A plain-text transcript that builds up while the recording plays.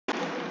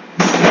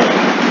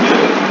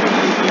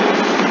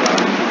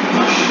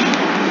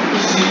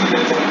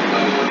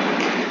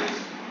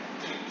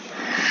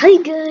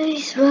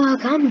guys,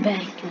 welcome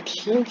back to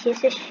Team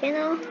TSS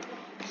channel.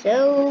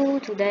 So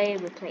today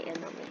we play a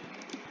normal.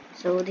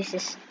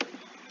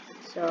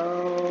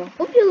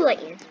 Hope you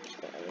like it.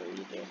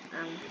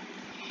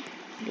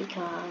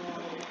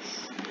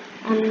 Because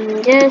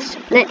just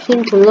let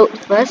him to load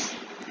first.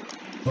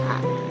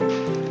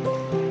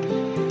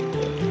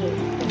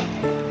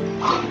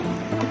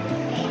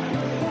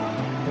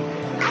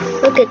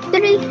 Okay,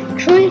 3,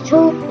 2,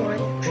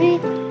 1, 3.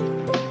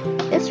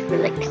 Just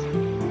relax.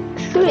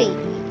 3,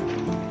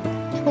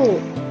 2,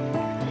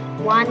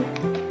 1,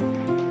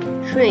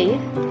 3,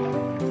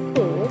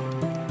 2,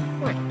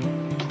 1,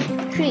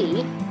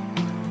 3,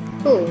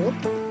 2,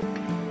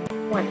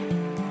 1,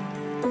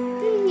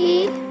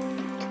 3,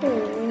 2,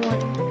 1,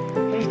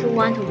 3, 2,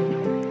 1, 2.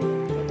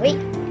 Wait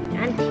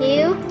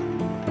until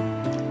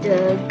the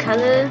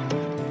color.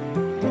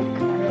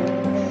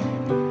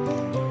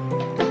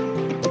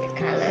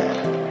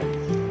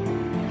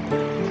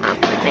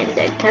 And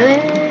the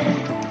color.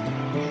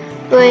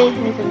 Wait,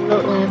 there's a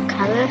lot of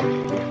color.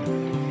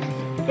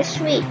 Just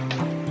wait.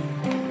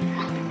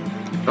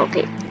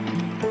 Okay.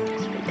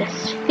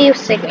 Just few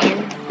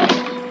seconds.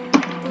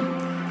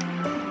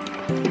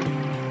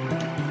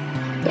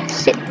 Just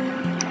sit.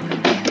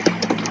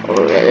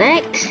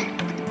 Relax.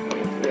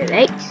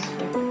 Relax.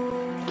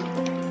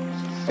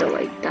 So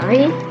I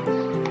die.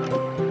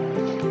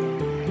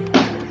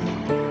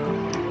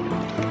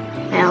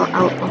 Now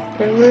out of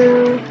the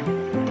room.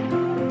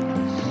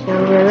 So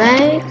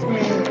relax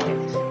and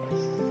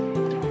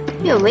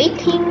you're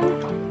waiting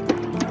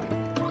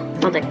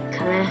for the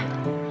color.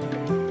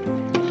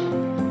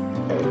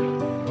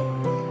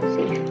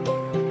 See,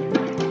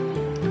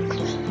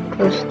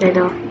 close the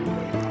door.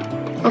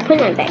 Open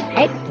my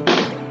backpack.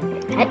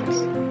 Pets.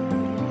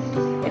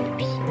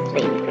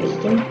 Play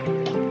reading.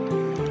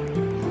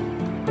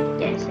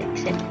 Yes,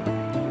 accept.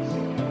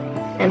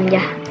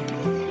 Yeah.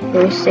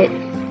 Close it.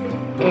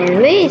 And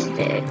where is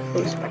the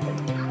close button?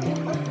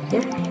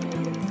 Here.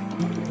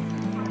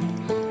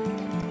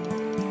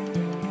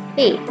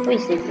 Hey, who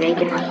is the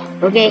dragon?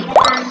 Okay.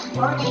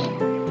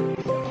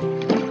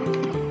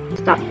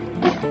 Stop.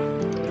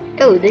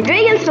 Oh, the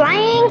dragon's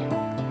flying?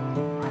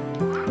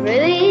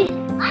 Really?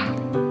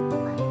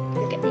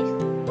 Look at this.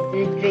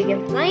 The dragon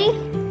flying?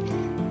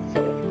 So,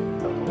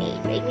 me,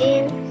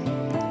 dragon.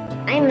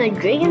 I'm a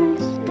dragon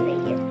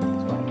slayer.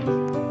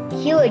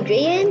 Kill a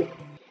dragon?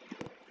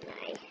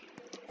 Nice.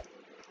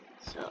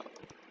 So,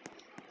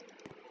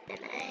 then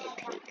I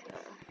take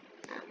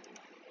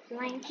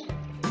flying.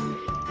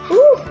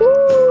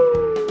 Woohoo!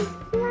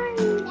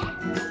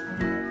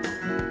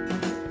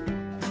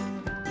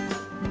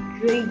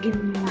 Dragon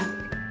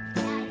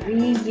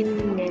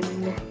and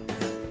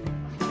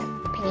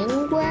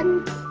penguin.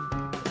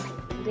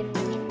 So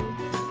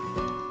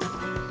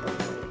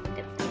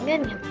the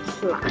penguin can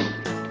fly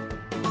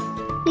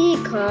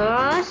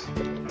because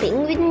the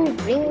penguin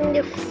bring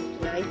the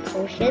fly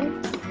potion.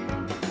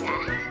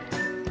 Yeah.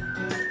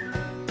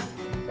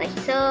 Like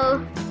so.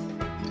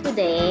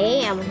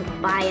 Today I want to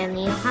buy a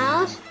new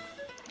house.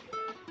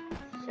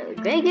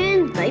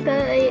 Dragon, bye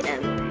bye.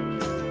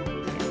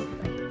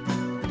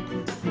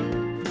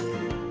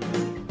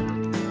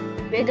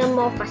 Dragon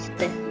more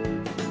faster.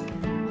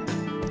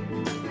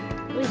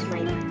 Where is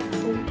my?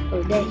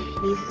 Oh, there he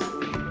is.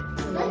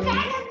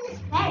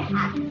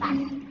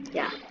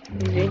 Yeah,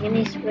 the dragon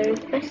is very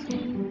fast.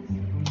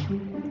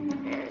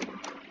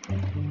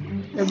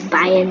 We'll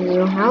buy a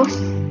new house.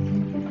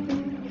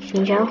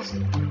 Change house.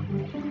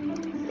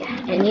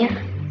 Yeah, and yeah.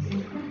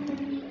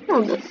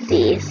 I'll do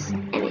this,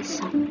 and it's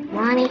some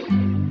money.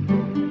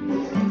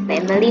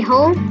 Family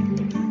home.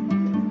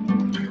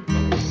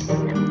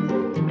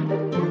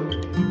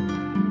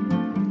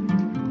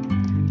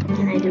 What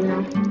can I do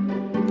now?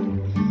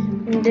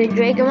 And the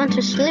dragon wants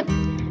to sleep.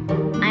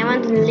 I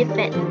want to live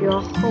at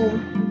your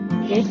home.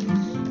 Okay?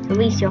 So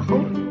where is your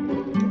home?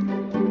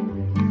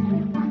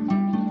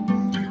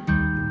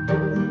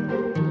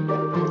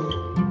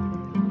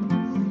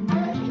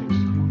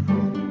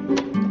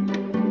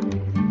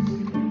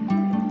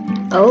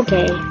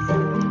 Okay.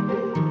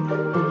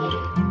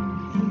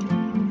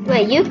 Where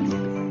are you?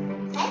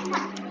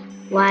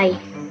 Why?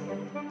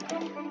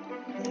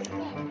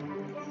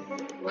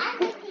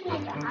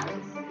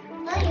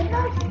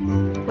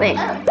 Where?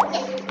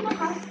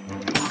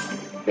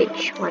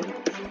 Which one?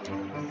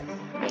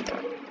 My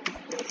God.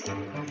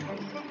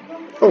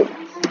 Oh,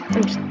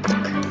 I'm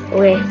stuck.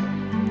 Where?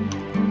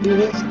 It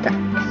is stuck.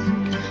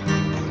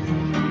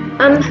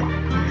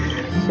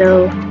 So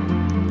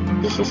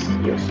this is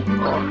your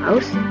small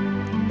house.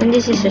 And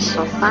this is a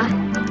sofa.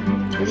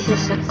 This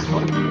is a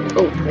clock.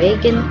 Oh,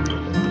 dragon.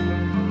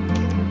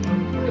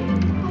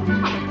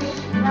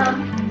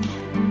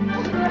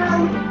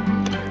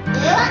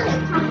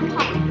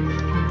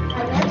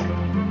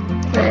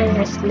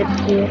 I sleep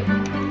here.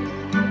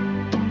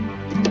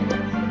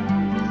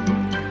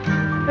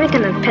 Where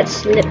can a pet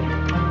sleep?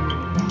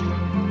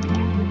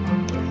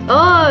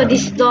 Oh,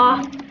 this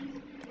door.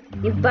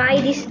 You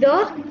buy this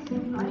door?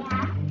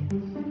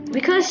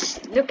 Because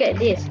look at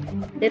this.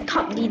 The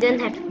top didn't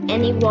have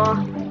any wall.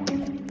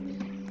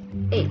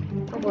 Hey,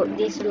 how about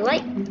this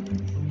light?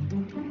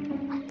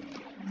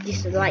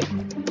 This light.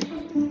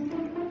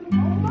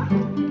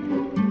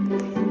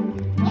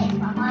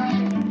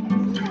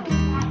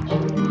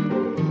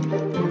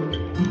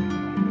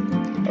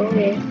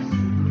 Okay.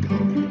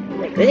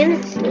 My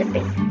goodness, it's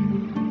slipping.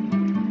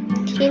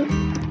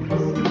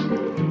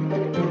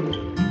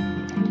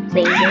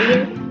 Playing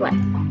again? What?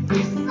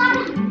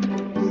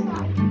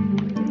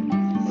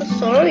 Oh,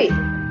 sorry.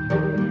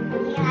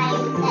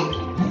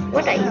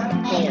 What are you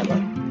talking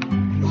about?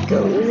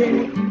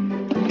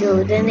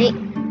 Golden egg.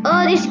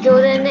 Oh, this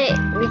golden egg.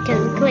 We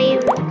can claim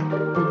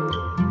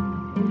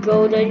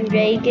golden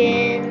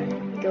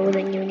dragon,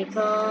 golden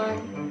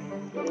unicorn,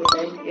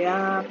 golden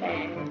giraffe,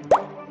 and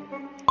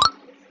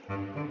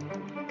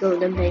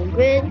golden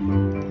penguin.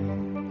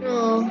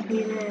 No,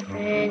 we don't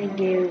have any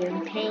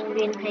golden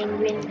penguin.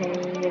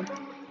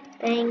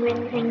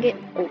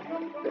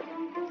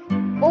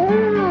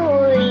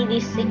 Oh,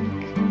 this sick.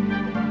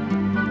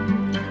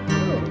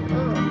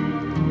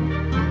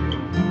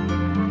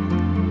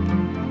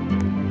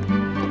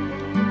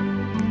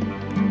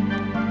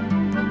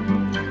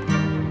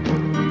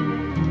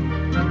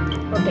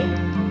 Okay.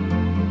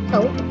 So,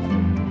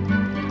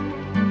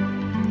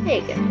 there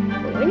you go.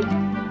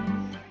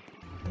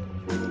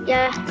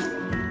 Yeah.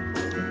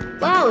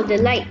 Wow, the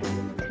light.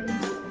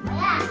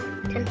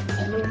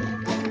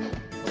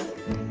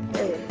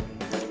 Oh,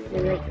 the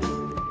light.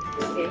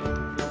 Okay.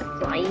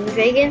 Flying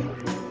dragon.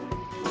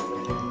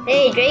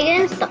 Hey,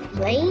 dragon, stop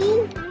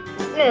flying.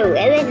 No, I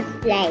want to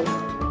fly.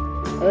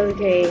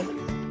 Okay.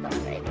 Stop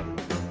flying.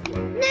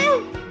 No.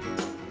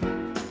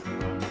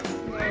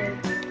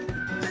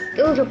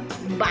 Go to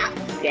bath,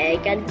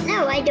 dragon.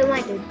 No, I don't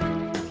want to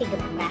take a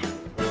bath.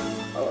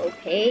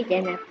 Okay,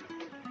 then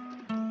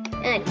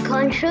I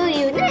control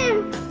you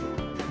now.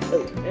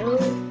 Oh no.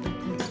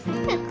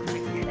 I'm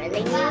controlling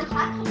you.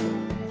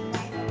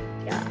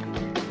 Yeah.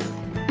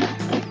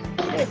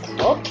 I'm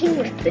talking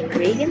with the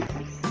dragon.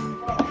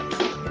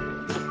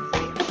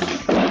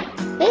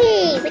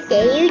 Hey, what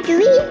are you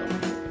doing?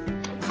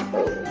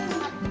 Oh,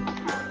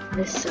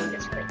 this song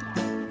is my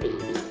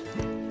baby.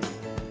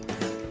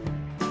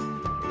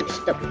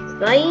 Stop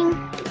flying.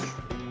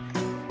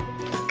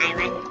 I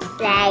want to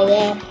fly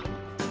it.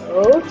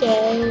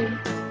 Okay.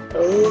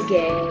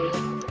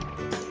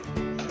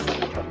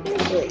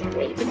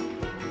 Wait.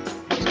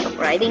 Stop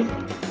riding.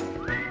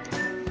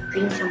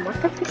 Drink some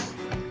water, please.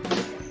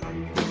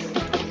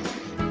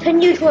 Turn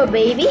you to a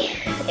baby.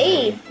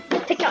 Hey,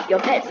 take out your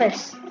pet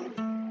first.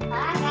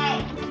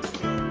 Okay.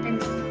 And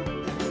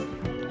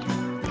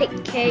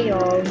take care of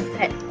your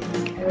pet.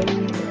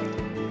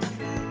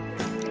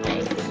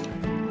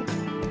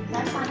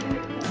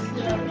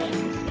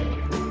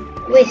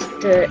 Where's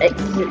the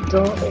exit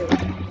door?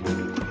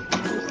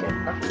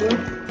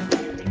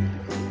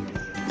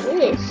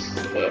 Yes.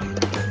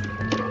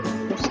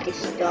 What's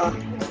this door?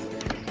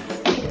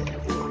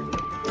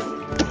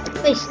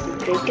 Where's the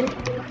dragon?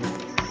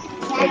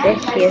 Oh, there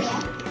he is.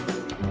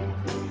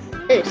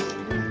 This.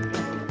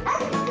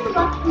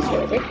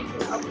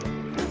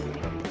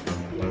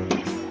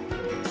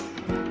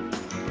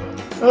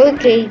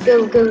 Okay, go.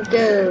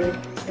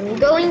 I'm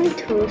going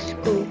to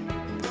school.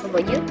 How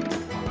about you?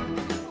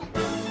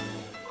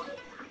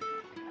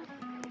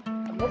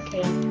 I'm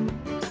okay.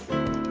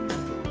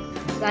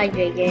 Fly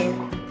dragon.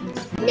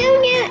 No,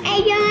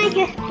 I don't want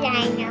to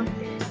fly now.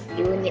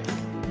 You need to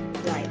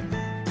fly.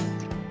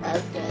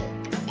 Okay,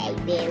 I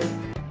will.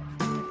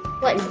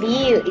 What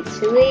will? It's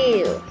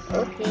will.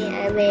 Okay,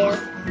 I will.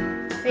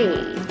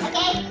 Hey.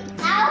 Okay,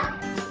 now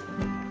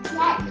let's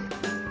walk.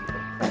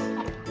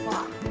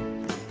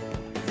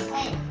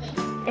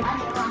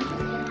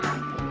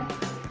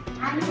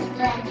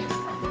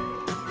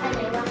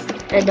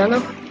 I don't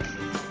know.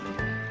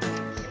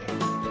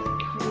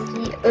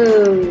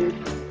 Oh,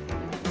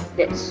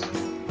 this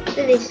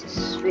is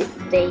sweet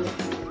day.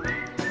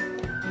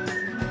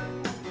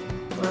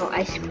 Wow,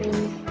 ice cream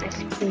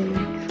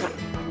truck.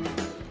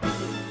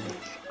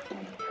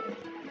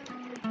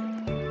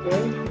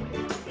 Good.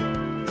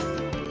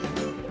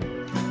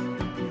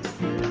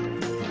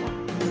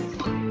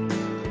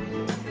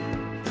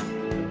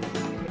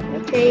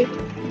 Okay.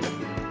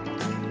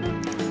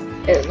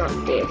 Oh, not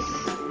this.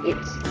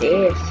 It's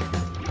this.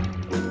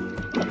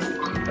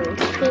 I'm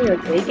catching a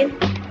dragon.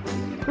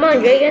 Come on,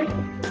 dragon.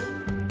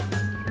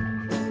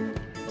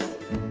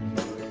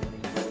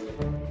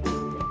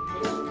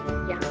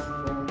 Yeah.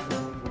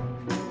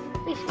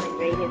 Where's my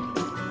dragon?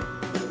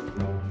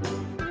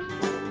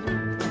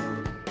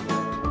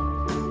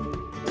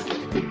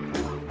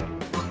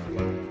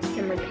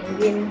 Can my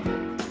penguin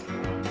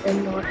do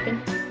nothing?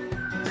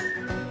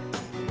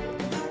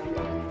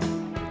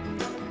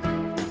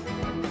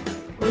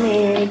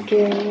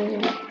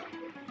 Megan.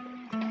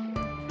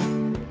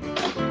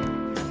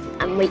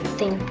 I'm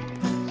waiting.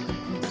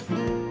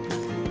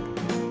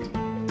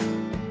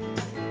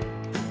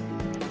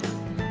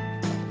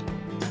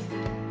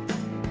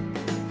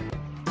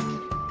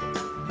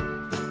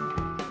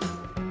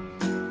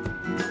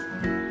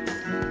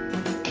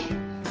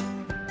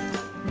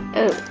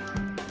 Oh.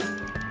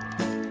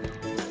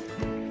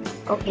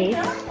 Okay.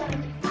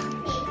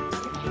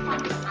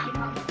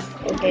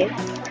 Okay.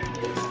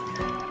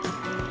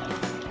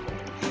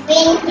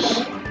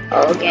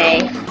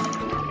 Okay.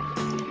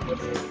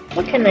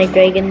 What can my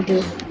dragon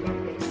do?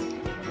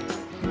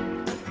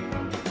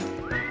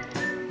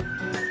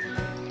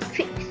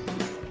 Fix.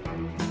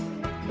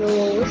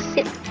 Go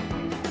sit.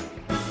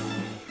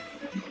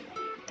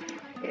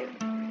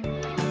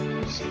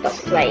 Stop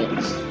playing.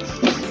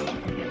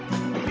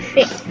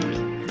 Fix.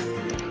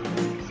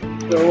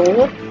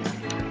 Go.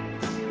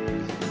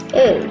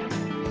 Oh.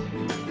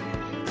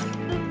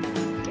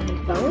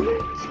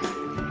 Bounce.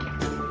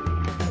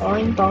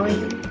 Boing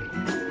boing.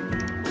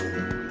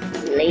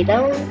 Lay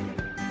down.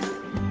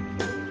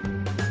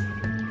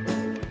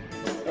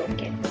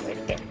 Okay, wait a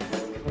bit.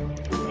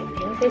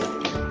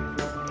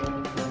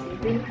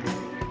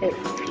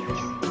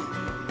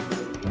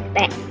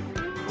 Back.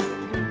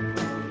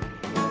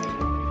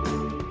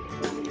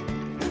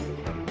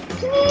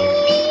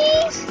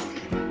 Please,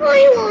 I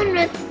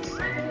want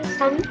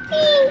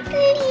something,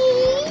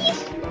 please.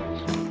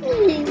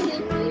 Please.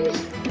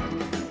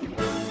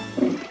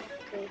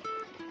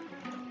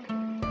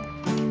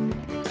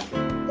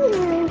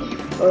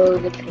 Oh,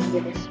 the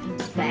penguin is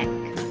back.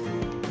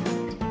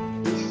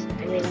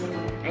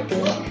 I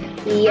think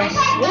yes.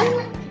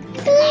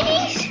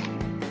 Please,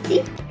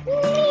 please,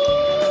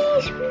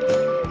 please.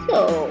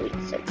 Oh,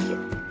 it's so cute.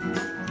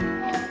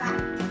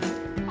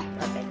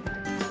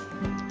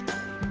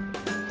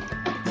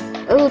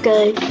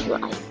 Okay,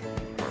 right.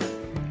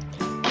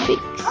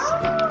 Fix.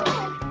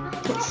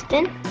 Fix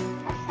then.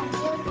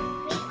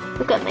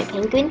 Look at my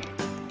penguin.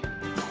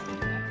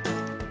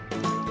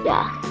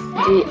 Yeah.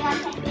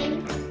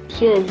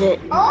 Here is it.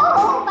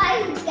 Oh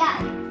my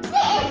god!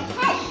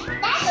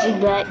 See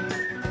that?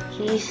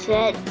 He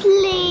said,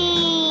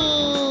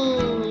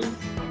 please.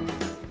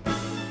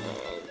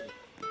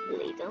 And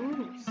lay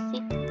down and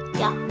sit.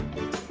 Yeah.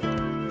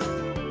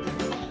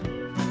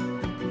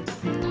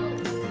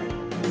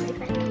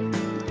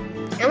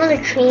 I'm gonna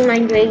train my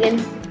dragon.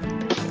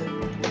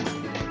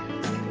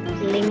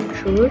 Link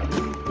through.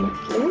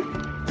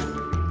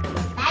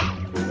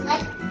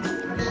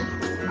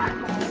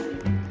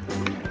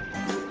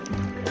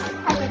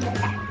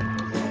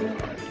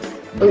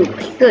 Oh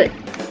my god.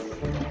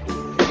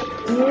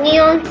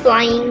 Neon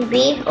flying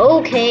bee.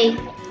 Okay.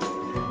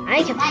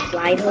 I can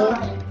fly her.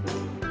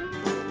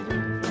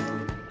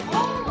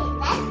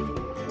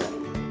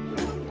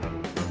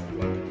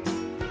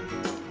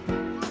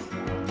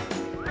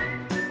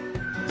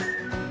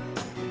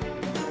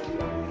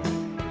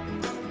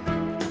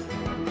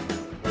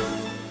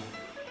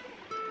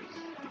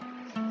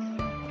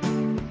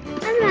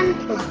 I want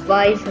to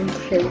buy some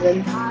prison.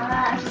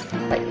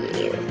 But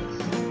you.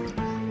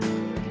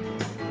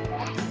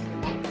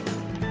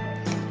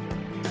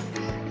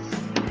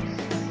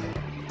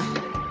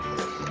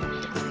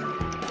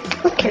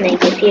 What can I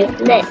give you?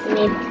 Let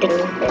me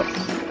think this.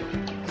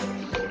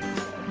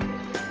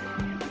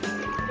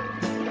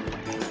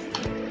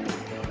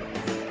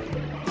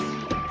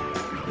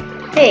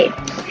 Hey,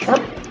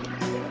 shop.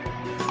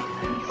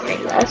 My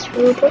last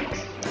Roblox.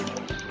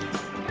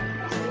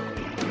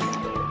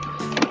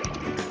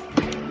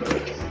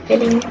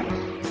 Fitting.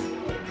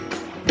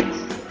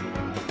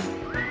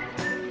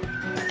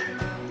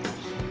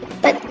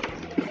 But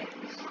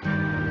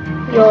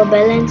your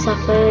balance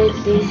after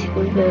this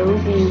will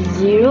be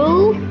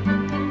 0.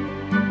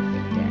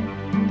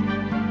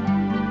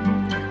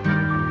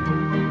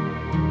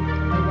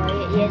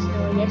 Yes,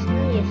 no, yes,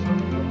 no, yes, no.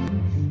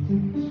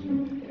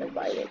 I'll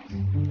buy it.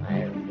 I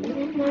don't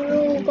need my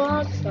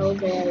Roblox.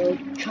 Okay, I will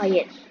try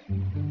it.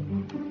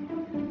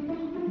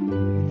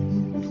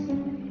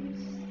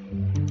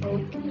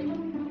 Okay.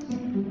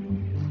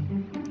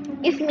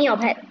 Give me your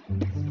pet.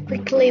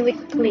 Quickly,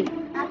 quickly.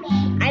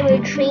 I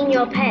will train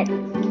your pet.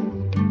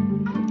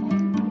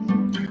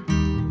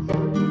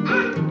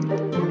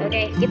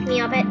 Okay, give me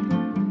your pet.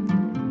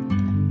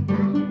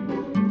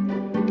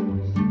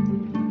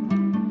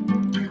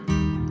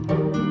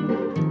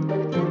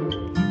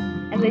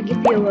 I will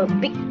give you a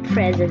big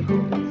present.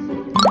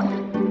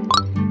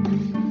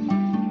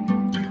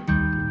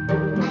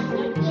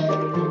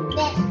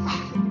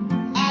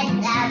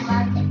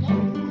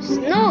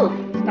 No!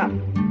 Stop.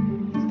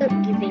 Stop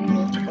giving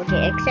me.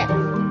 Okay, accept.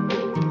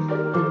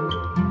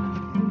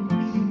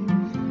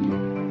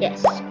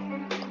 Yes.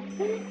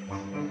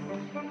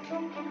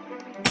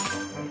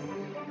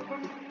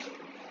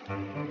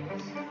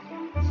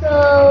 So,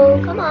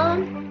 come on.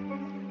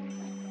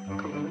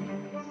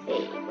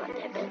 Hey,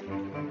 whatever.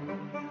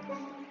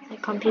 My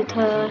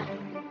computer.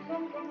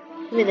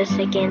 Wait a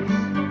second.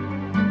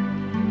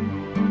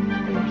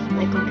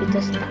 My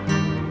computer stuck.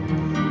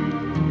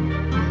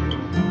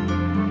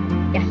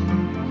 Yeah.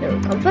 So,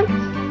 confirm.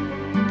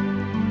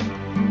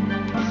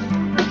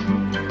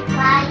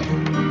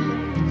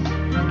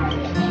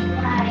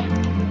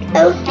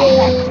 Okay.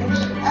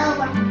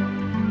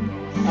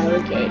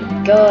 Okay.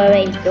 Go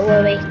away. Go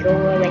away. Go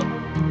away.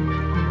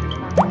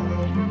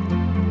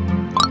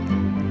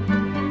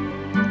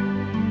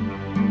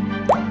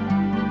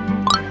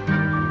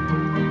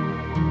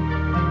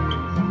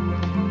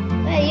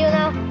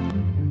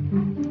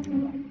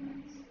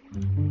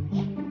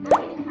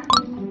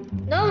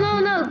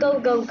 go,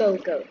 go, go,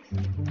 go.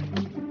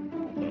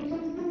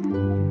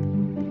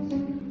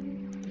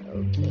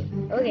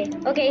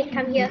 Okay,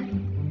 come here.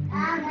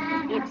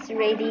 It's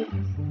ready.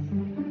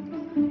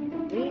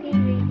 Ready.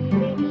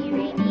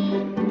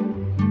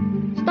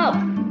 Stop.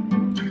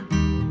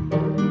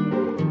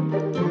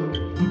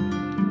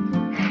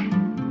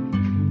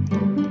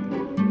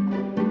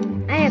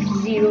 I have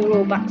 0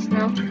 Robux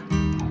now.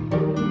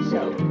 So,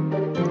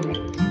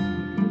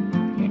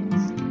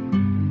 yes.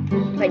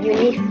 But you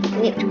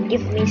need to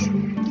give me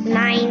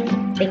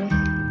 9 things.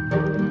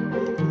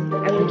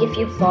 I will give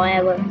you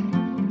forever.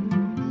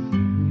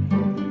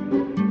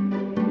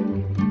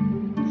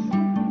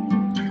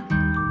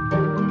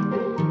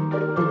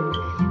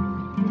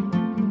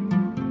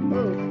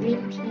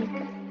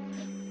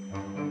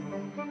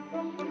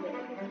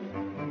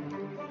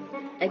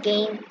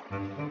 Again,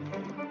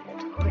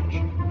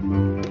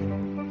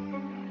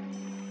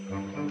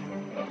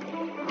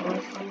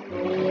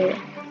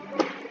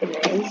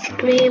 ice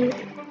cream,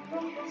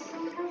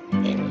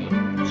 and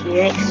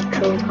T-Rex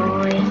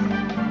toy,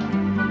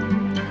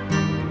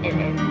 and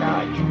then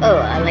Dodge. Oh,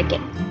 I like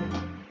it.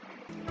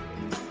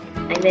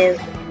 And then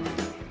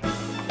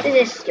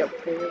this is your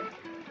proof.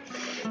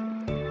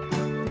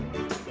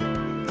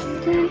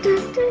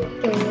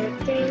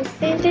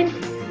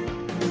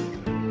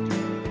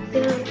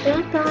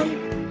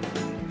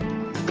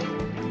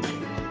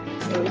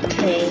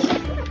 Okay.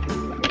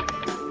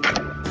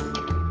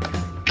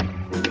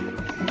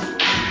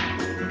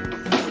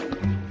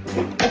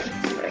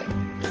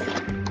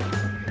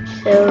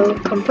 So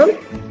confirm.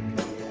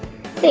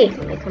 Hey,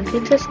 my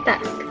computer's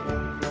stuck.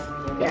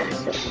 Yeah,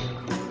 so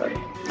confirm.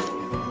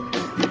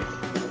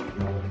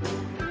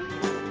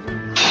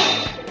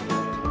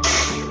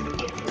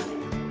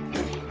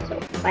 So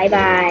bye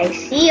bye.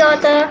 See you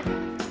later.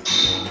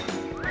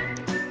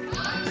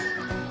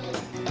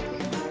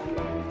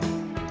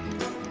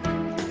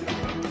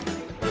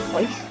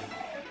 Voice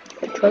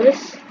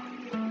controllers.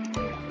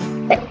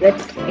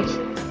 Let's finish.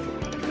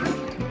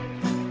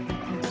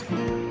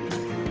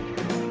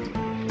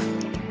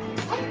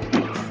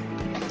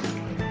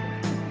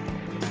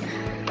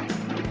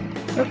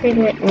 Okay,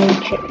 let me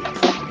check.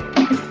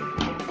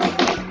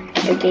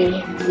 Okay,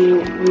 we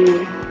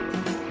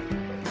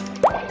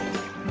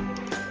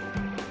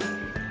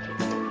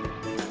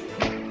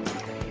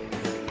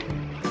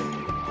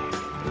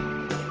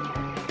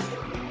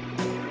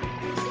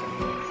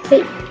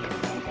hey.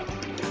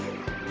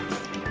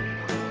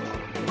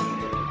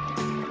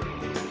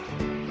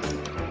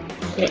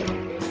 Okay.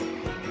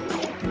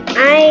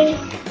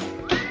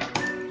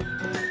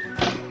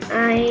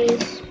 I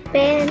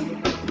spent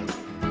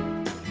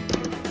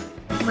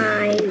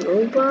my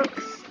Robux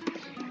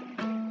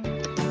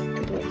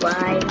to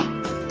buy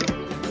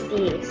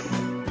this.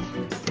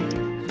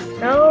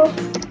 So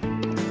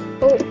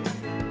hope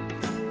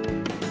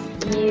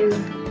you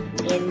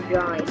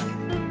enjoy.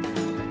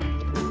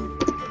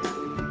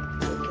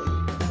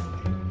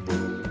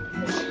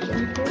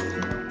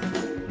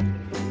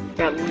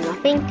 From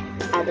nothing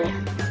other.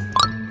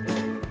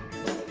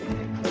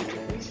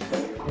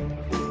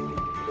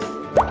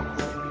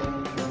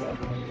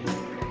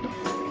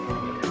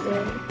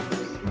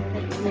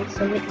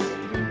 So next,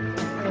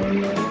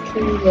 I'm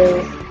going to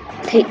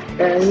take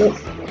a look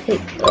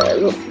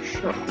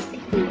shot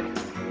here.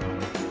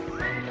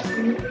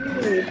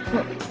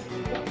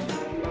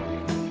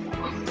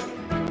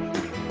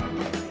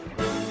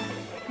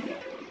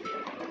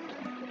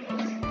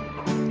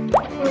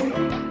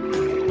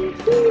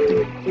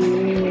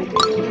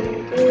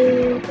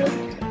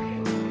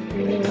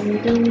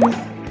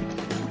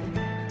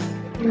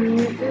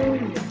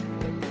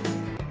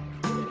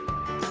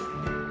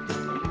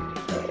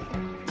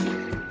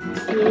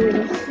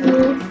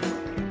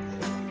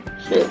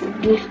 So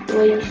this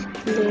was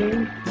there.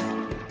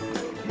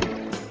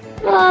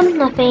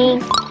 Nothing.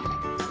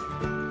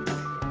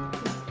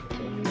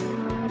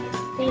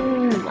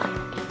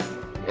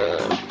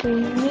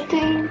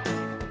 Nothing.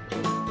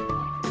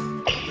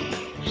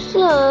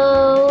 So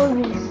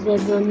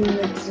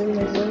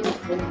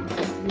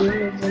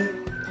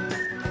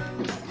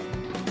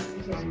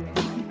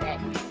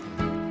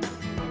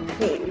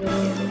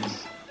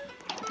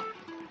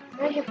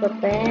I have a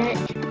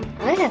badge.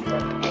 I have a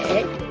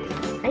badge.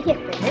 I have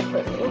an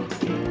apple.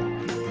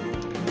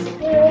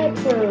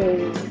 Apple.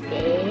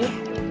 Okay.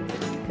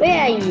 Where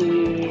are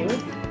you?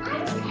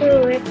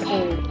 Apple.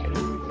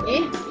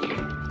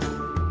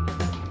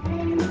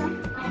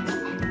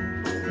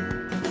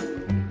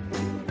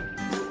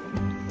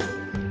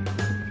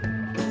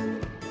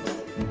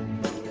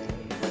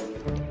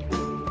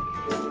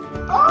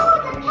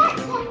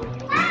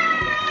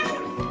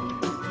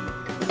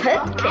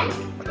 Pet can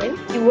climb.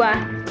 You are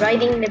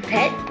riding the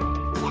pet?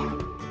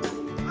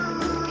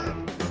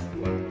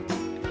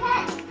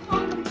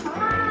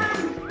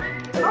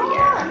 Oh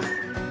yeah.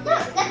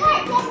 Look, the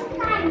pet can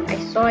climb. I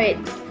saw it.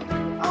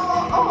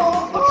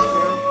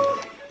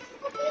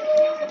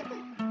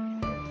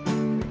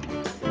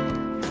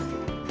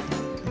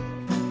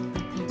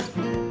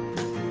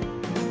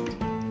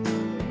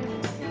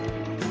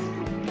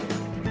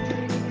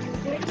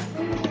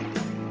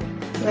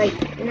 Right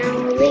now.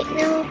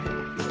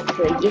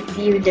 We'll give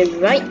you the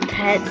right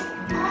pet.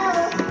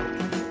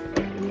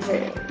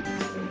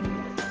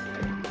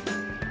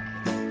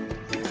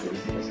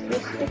 This is the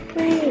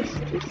surprise.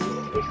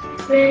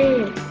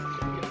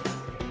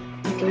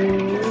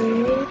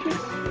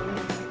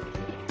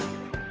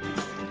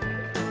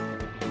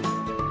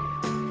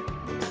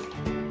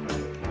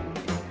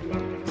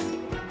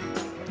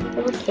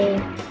 Okay.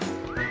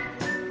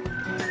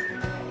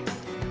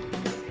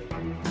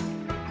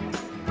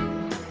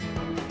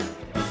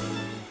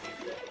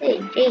 Hey,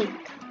 Jake.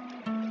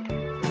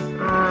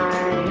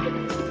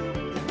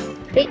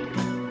 Click.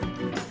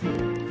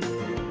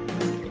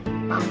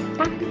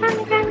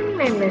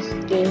 I'm a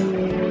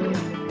gaming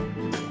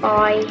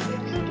boy.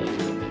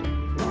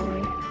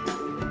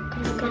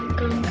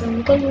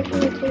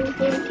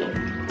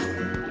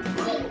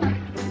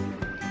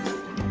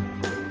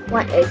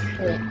 What is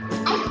it?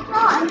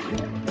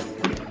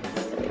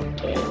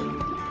 Okay.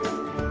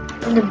 I'm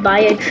gonna buy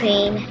a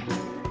train.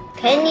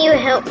 Can you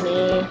help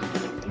me?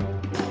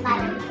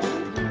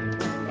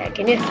 Yeah,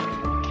 can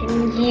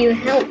you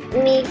help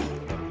me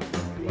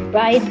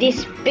buy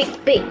this big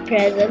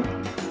present?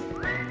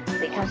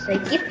 Because I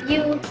give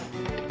you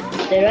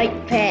the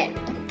right pet.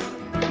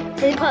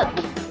 Teleport.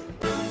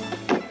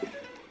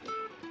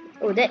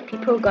 Oh, that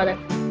people gotta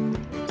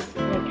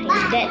pay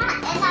that.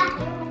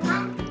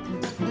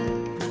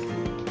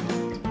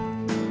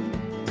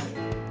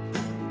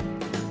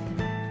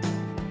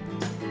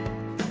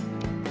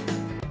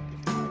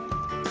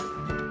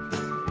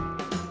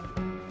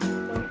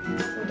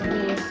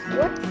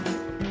 What?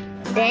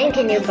 Then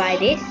can you buy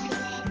this?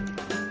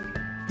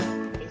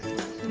 It's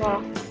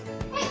small.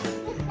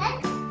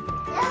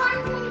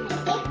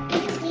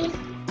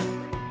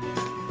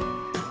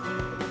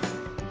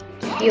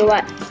 You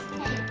what?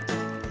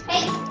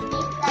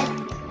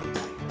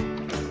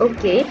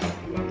 Okay.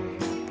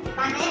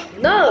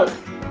 No,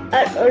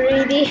 I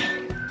already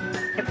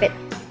have it.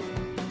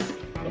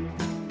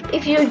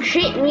 If you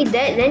treat me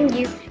that, then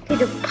you need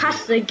to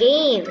pass the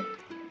game.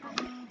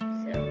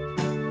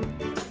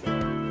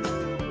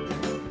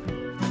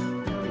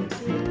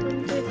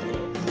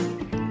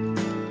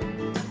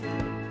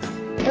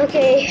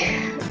 Okay,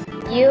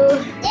 you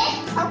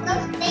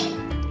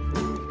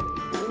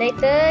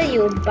later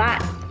you buy.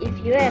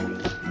 If you have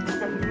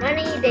some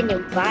money, then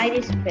you buy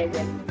this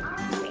present,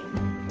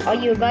 or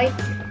you buy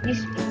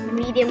this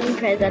medium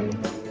present.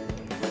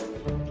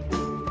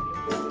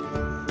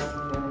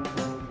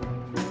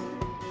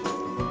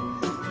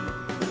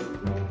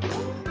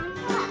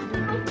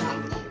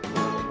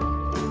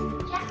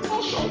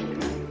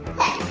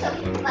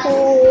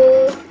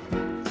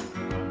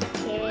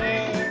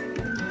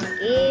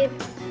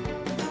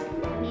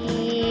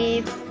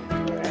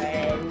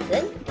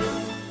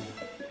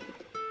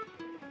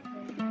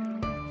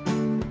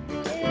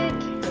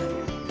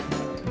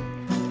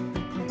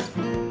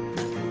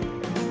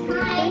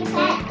 Who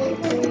can give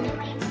me present?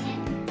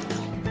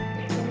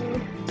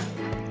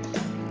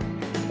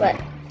 What?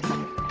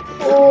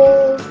 Who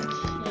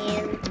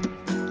can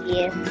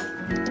give me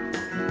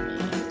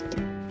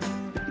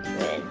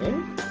present?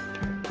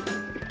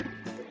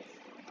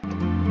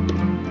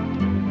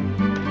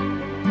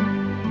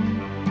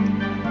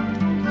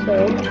 So,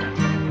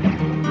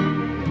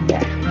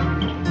 yeah.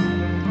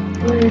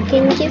 Who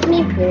can give me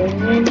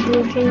present? Who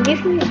can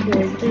give me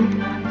present?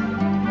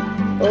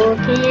 Who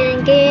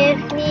can give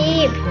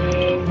me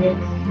present?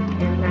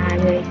 And I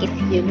will give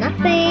you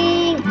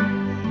nothing.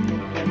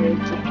 I will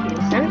give you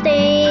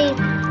something.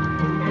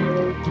 I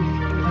will give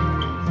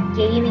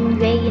you gaming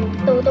vein.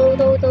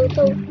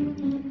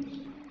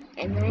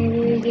 And I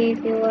will give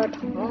you a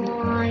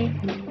toy.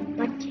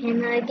 What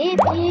can I give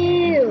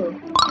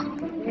you? I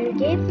will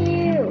give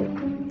you.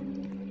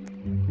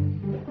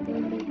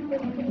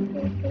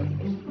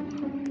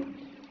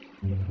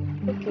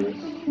 Okay,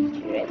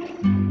 ready.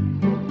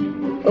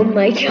 Oh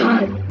my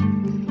god.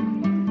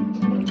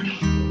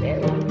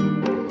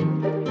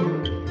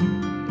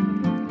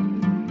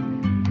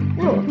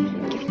 No,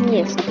 give me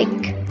a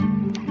stick.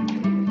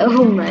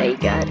 Oh my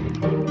god.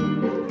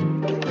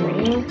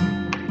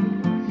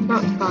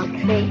 Not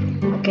part2.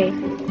 Okay.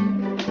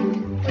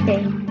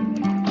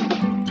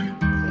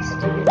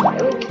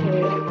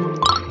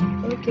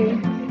 Okay.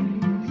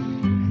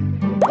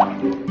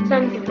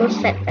 Some people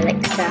said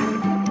Alexa.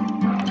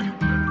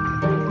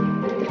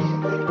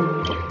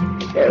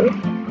 So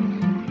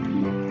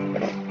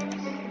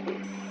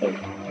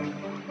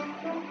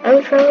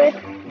I'll throw it.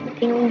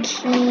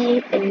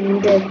 Pinky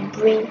and the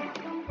brain.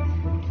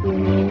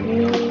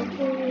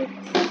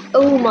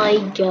 Oh my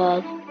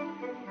god.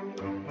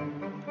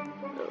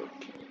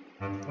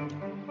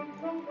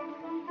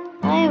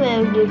 I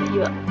will give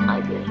you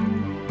ugly.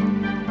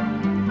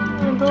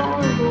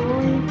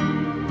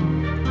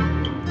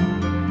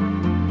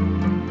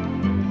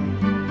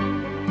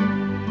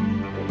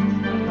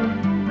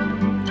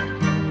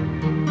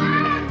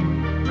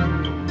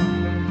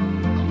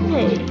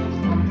 Hey.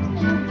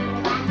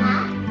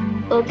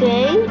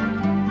 Okay.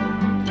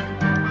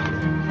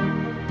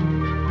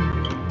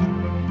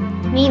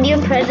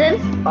 Medium present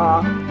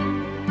or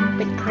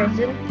stupid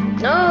present.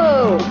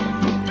 No!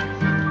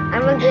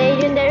 I'm a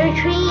legendary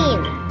train.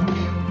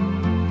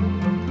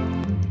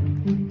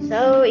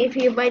 So if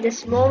you buy the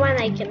small one,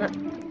 I cannot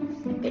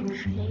get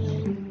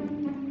train.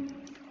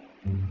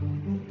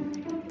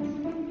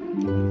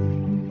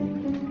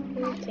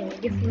 You can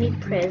give me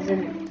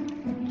present.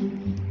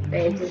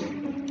 Present.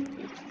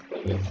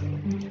 Please.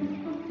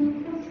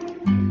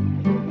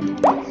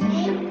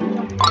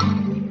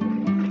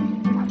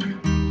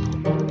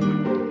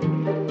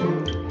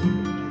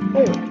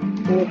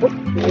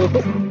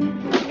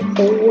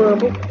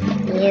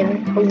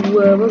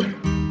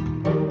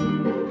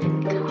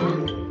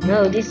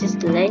 No, this is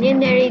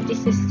legendary,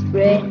 this is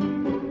rare. Oh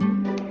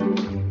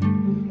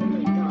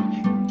my gosh.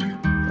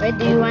 Why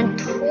do you want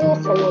two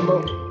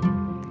hoverboat?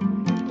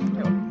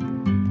 No.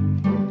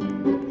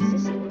 This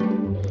is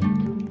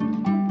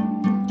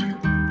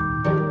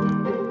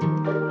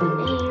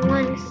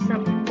anyone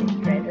some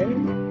present?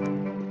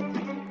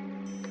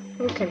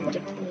 Who can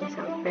give me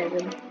some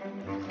present?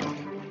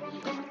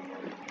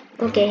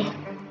 Okay.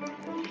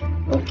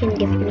 Who can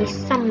give me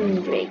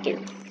some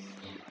dragons?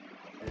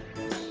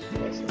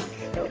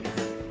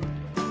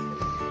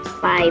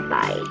 Bye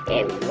bye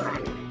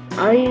everyone.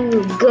 Are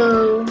you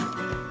go?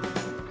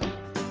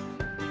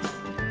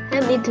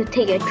 Help me to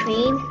take a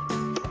train.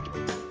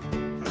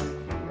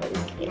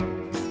 Okay.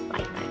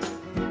 Bye bye.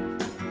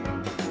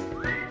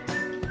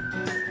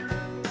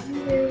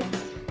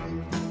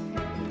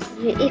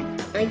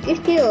 If I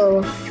give you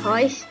a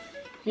choice,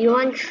 you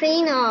want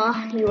train or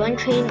you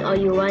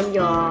want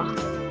your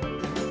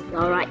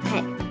right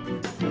pet?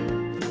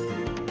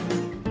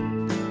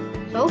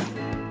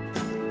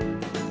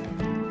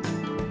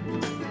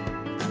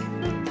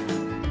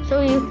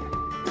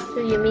 So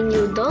you mean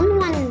you don't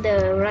want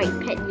the right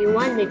pet, you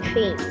want the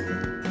train?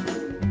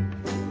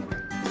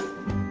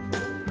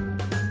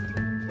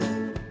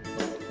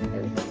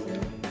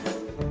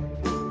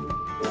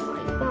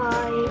 Bye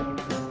bye.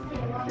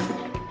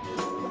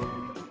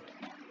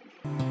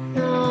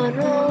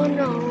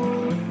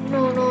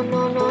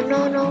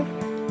 No.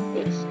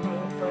 This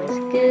time was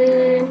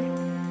good.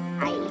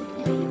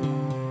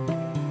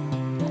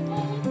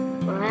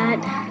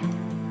 But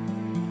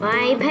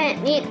my pet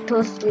need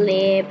to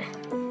sleep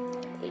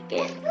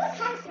again.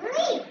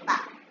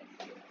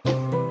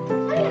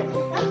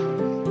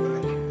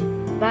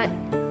 But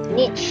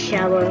need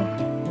shower.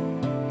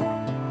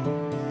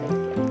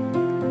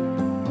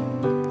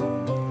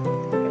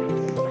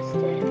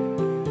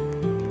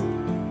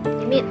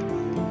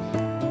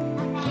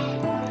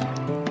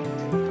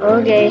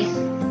 Okay,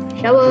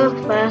 shower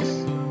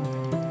first.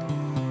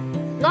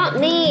 Not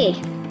me.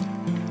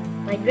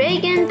 My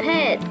dragon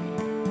pet.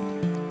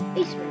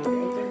 It's my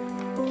dragon.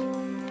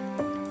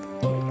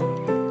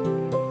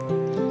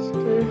 It's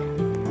too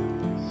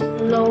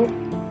slow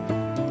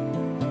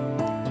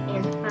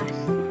and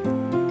fast.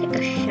 Take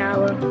a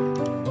shower.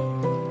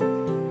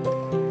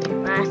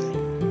 Fast.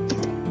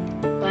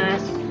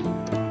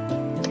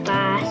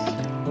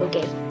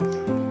 Okay.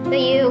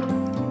 See you.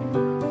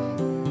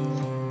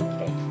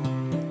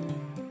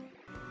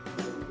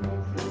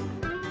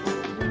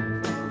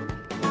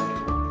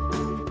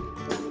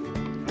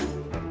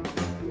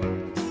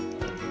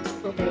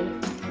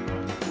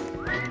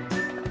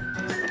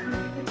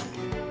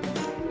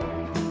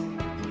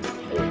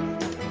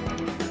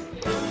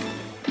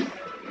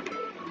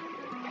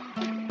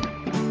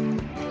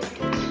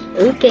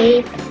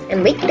 Okay,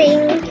 I'm waiting.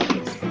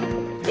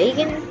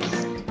 Vegan.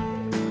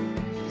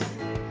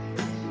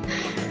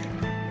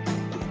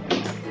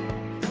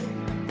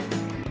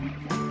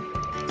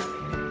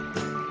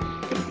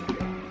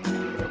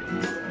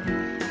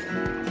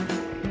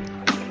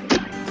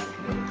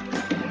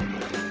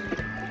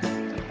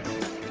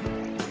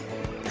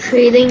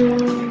 Trading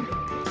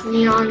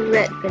neon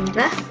red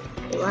panda.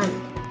 One.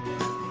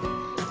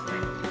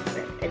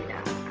 Red panda.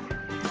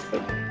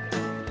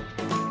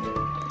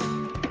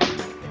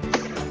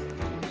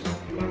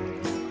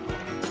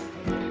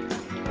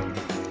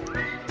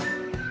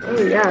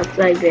 Oh yeah,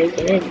 fly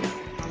dragon,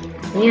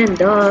 neon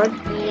dog,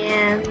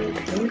 and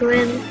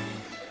penguin,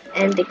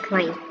 and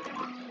decline.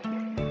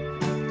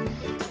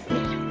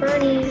 It's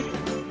funny.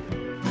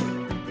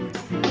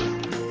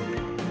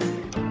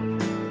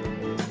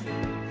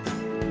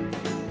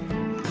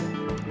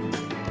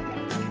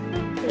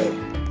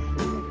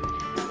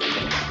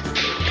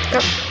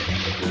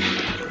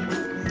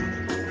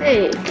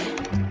 Hey,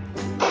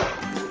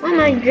 why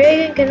my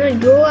dragon cannot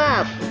go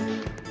up?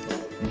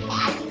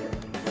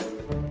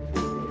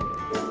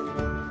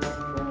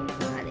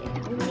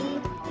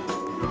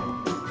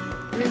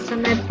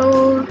 Some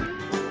apple.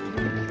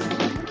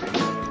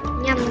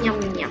 Yum.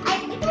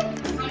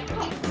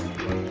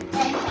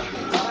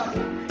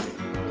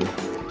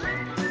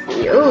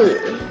 Yo,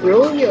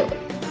 royal.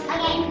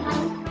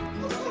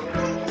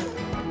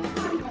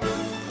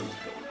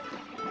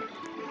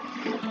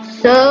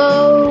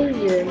 So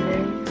you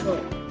remember.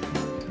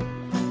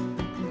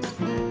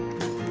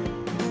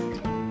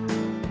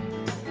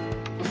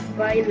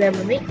 Buy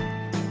lemonade.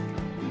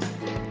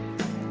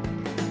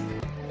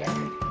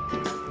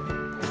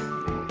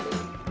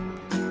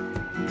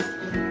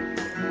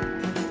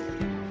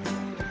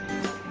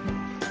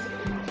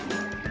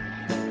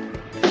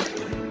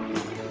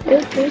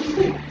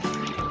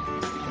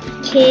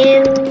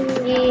 Can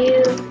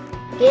you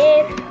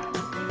give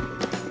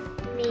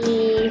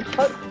me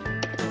hot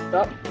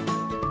dog?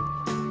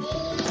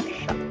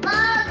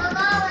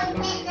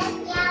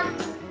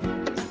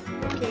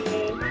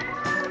 Okay.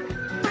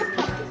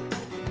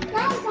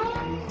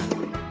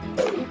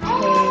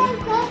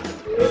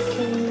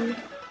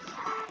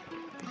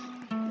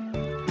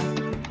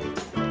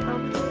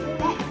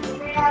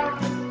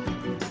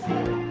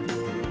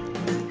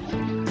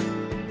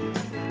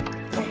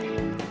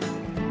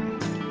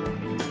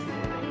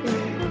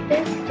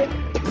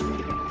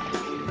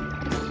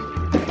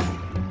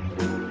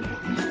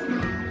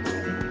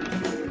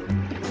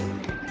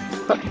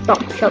 Hot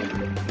dog shop.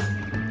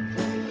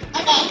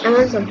 I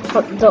want some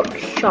hot dog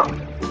shop.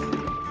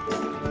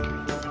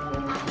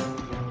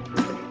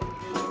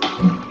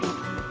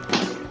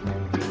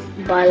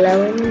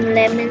 Balloon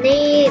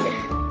lemonade.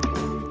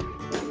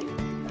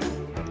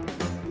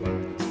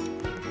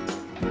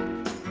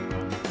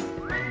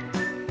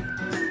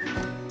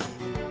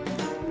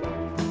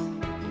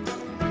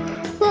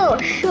 Oh,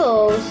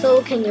 sure.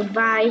 So can you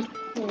buy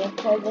your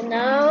present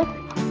now?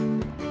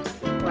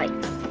 Right.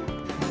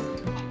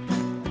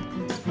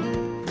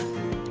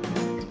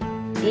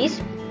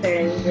 This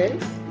present.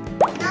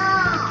 No,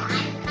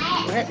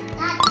 I'm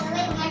not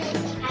doing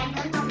anything. I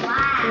don't know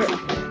why.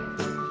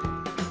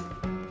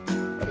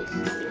 What is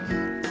this?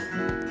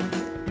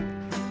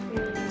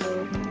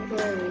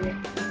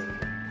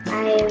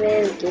 I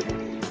will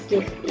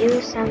give you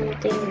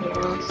something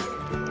else.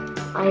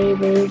 I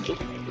will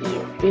give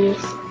you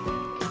this.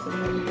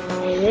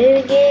 I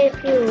will give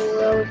you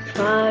a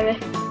flower.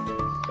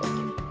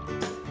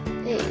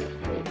 Hey,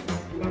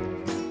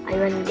 I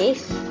want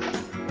this.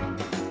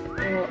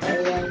 Oh, I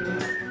want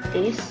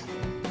this.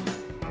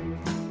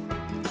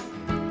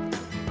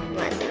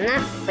 Want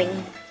nothing.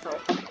 So,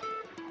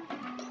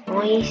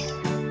 toys.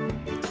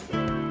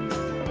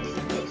 What is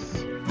this?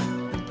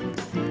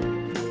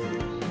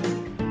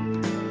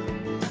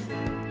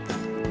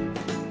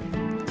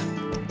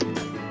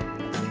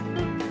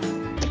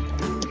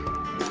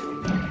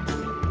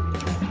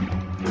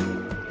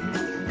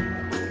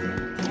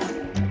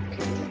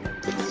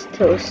 It's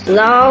too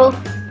slow.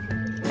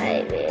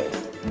 I will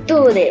do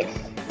this.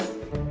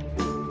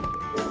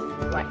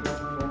 What?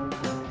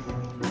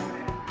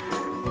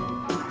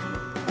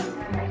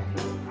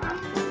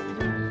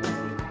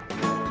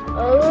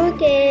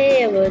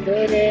 Okay, I will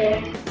do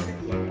this.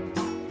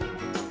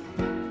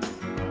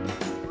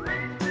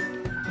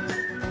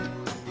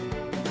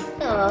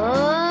 So,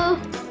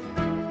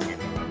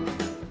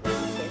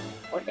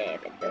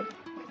 whatever.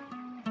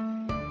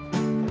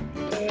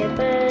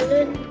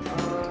 Balloon.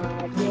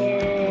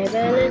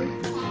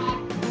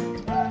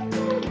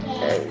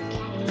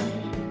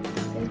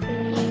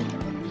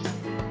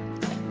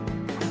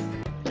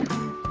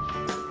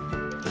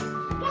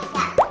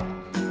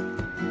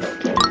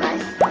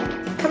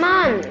 Come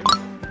on,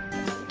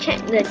 check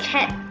the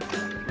chat.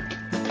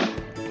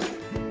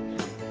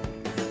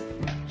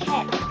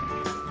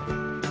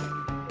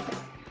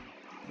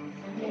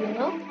 You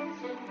know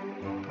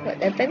what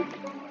happened?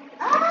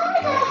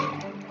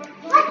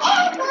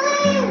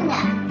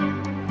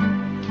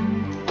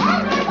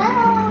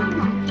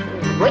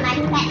 Wait.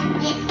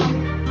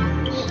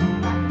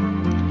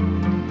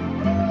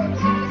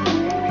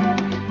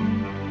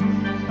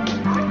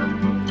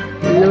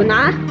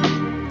 Luna?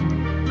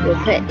 Your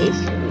pet is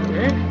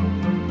Luna.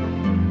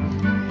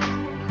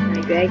 My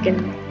dragon.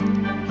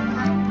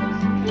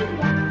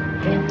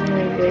 And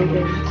my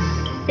dragon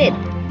sit.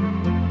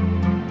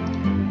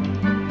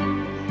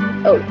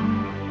 Oh,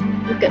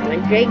 look at my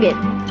dragon.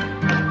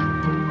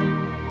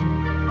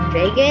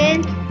 Dragon,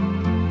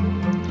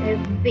 I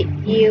pick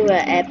you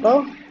an apple.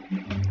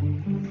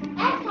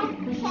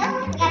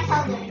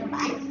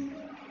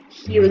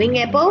 Healing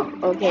apple?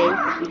 Okay,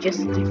 you just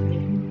give me.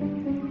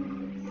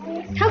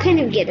 How can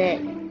you get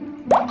it?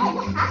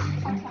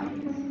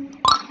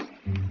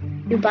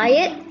 You buy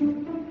it?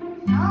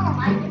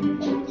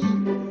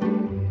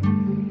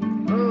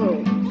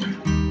 Oh.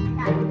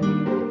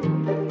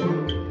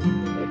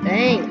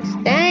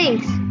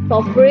 Thanks.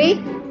 For free?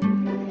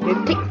 You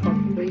pick for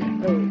free.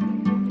 Oh.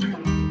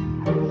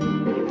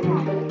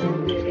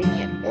 Healing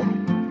apple.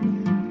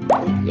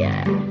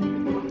 Yeah.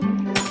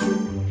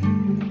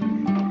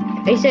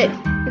 I said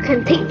you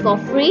can take for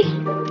free,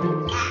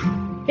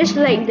 just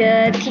like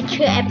the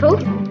teacher apple.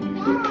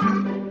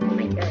 Oh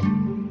my god.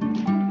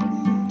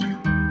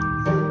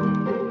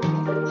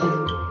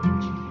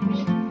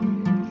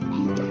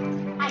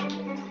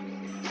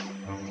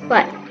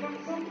 What?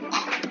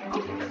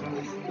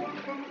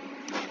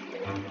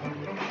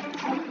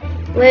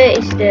 Where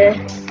is the?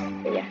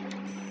 Yeah.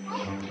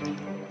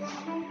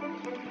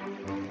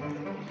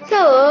 So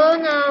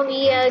now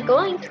we are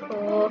going to.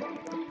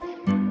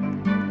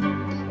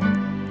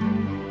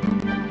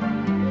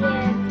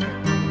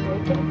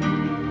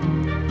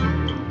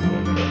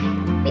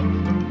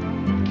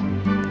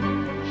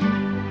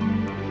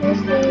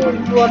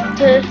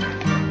 Water.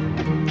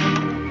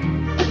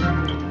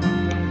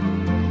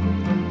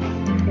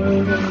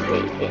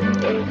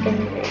 Bacon.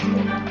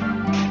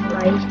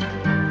 Why?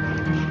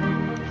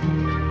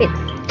 Fit.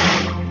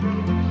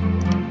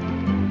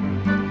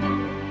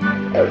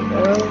 Oh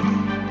no.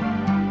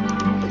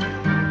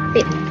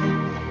 Fit.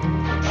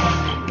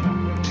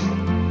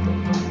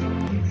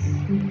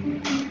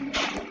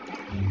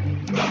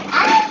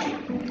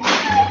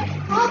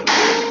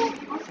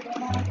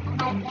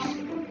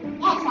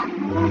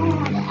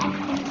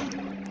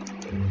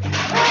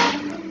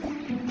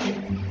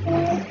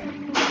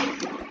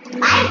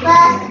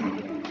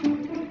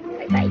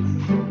 Bye-bye.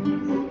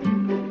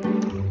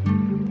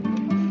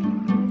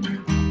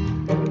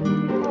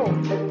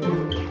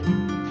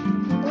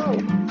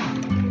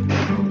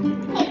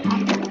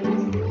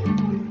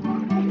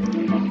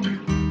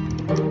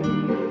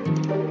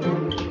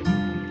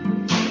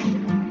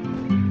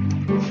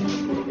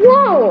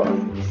 Whoa!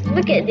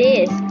 Look at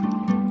this.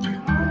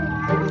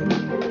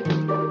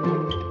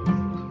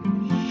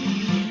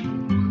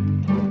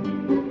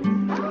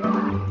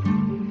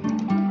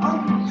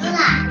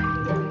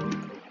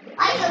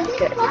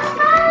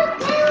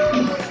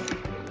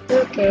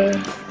 Okay.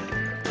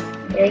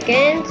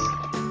 Against.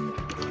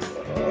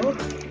 Oh.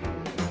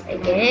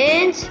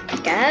 Against.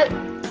 Up.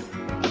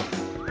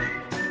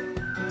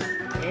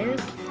 And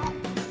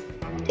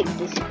take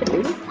this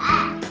balloon.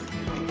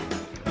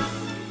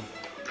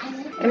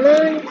 Come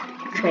on,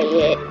 try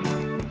it.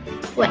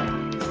 What?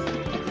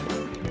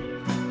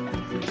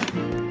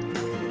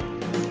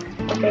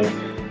 Okay.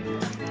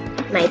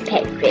 My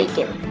pet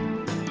dragon.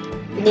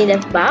 You need a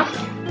bath?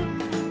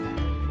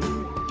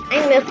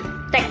 I'm a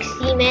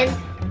taxi man.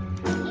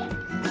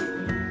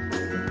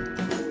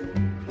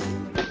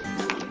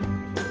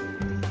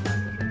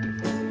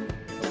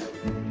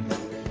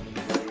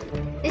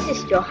 This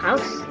is your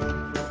house.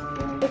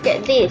 Look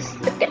at this.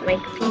 Look at my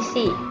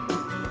PC.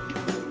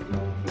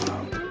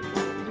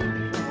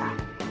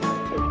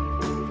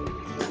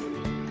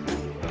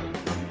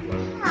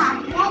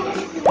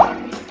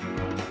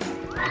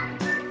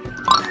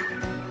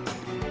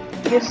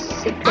 Your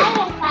secret.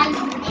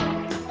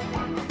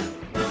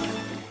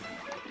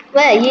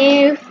 Where are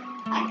you?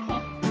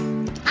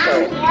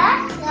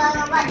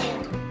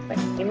 But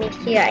you mean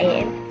here I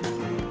am.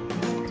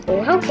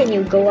 Oh, how can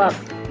you go up?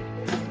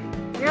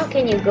 How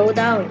can you go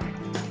down?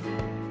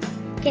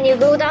 Can you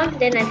go down?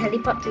 Then I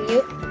teleport to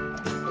you.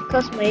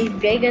 Because my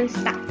dragon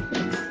stuck.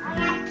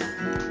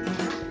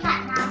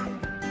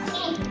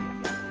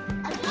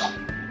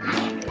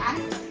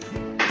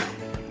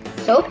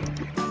 So?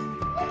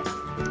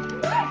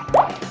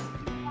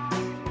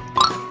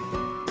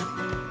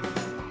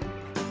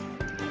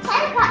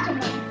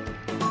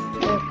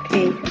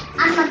 Okay.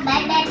 I'm a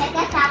baby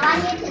because I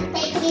want you to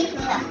take me to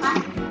the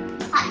part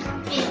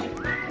 2.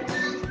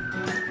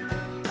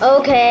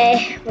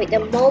 Okay, wait a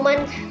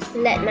moment.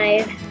 Let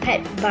my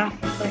pet bath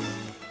first.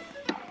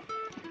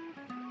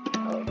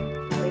 Oh,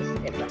 where's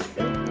the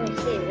bathroom? Oh,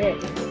 see there.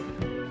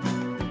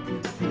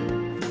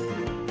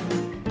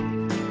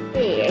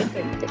 Hey, I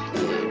can put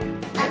you.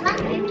 I'm not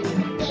going to give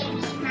me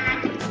my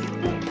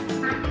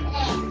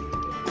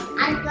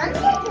I'm going to.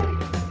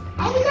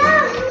 Hello, I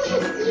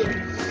miss you.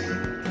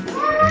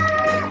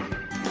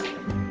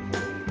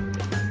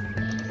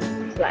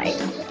 Fly.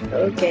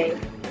 Okay.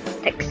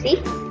 Taxi?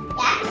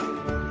 Yeah.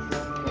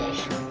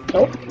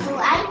 Nope. Do I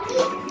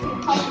need to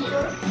pay you?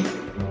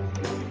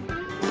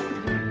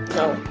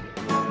 No.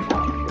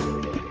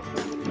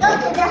 Go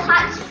to the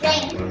hot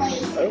spring,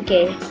 please.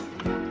 Okay.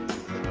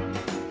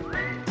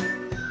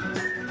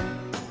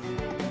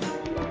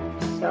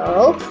 So,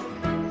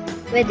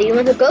 where do you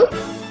want to go?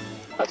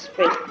 Hot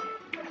spring.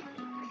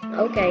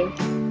 Okay.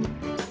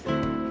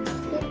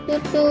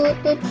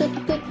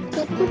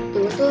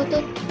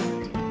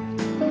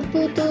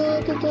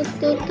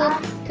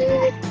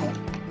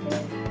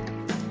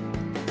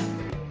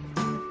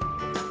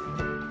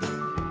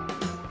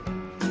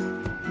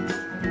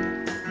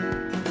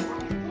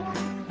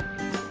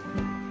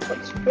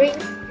 Hot spring.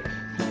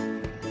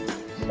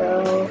 So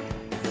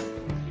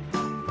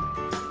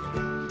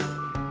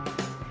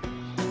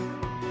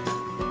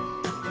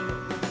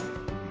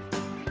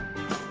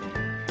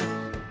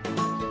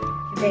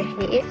there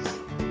he is.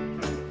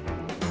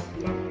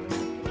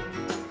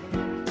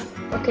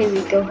 Okay, we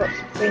go hot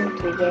spring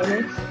together.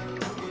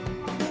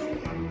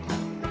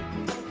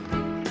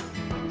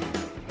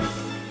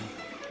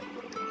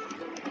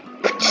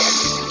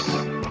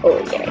 Oh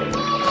yeah.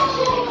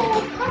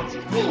 Hot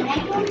spring, I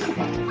go to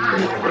the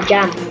smaller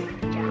Jump.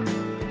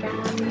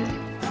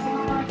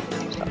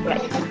 Stop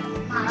right.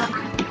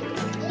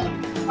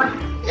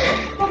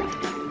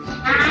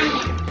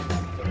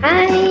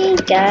 Hi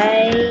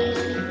guys.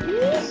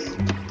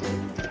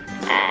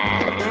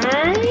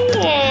 I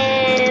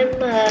am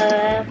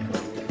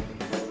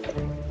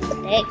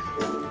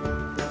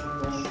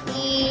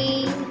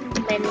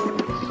when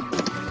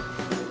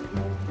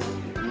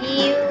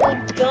you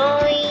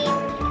join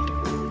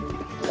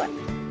what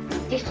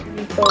this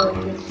before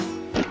this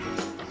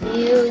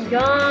you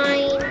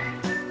join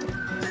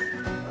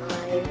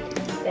my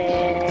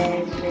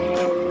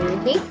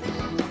family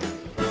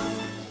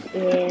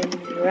and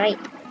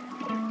write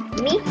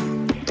me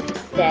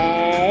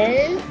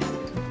then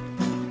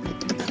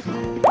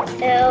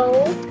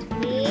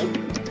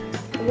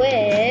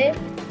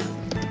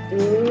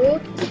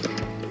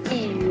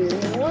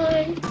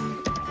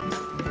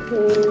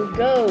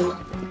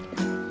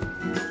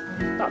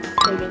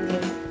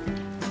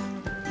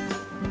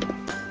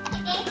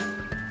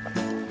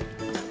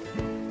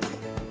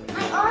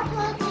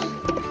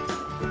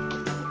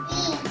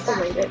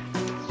good.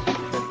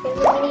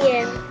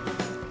 Okay,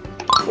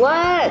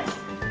 what?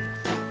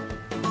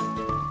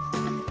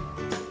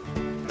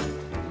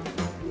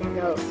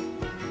 No.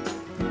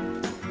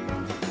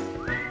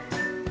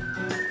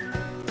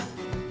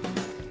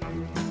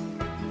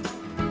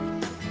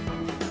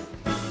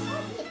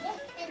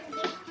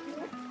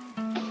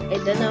 I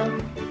don't know.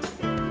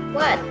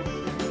 What?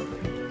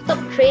 Stop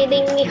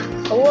trading me.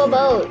 How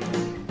about?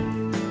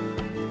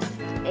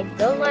 I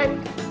don't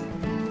want.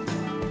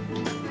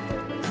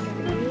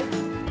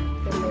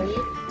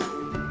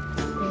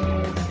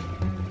 And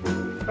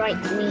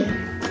fright me.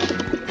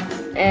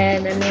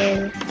 And I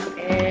mean,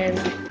 and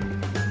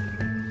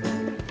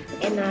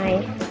I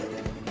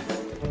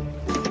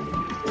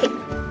pick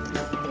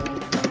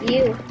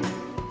you.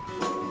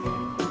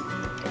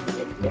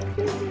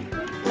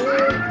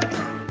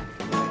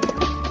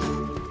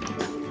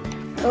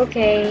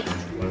 Okay.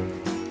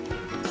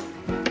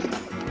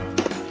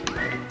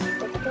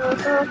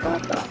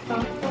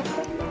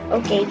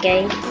 Okay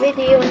guys, where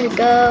do you want to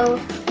go?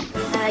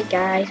 Hi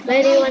guys,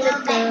 where do you want to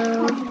go?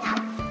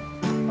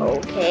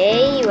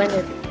 Okay, you want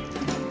to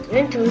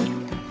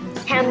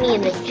tell me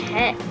in the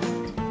chat.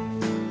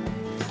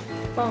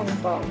 Bong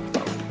bong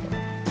bong.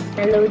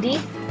 Melody?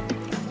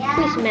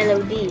 Who is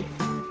Melody?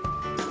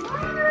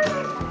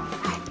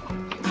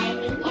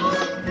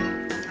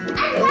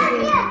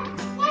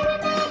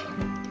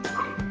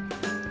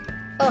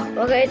 Oh,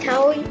 okay,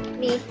 tell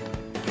me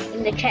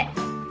in the chat.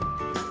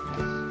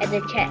 At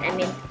the chat, I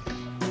mean.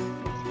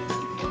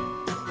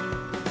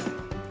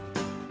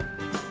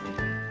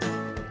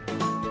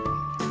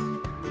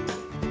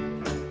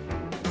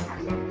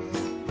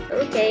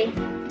 Okay.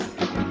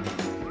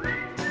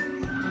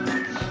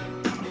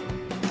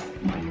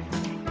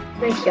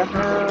 Where's your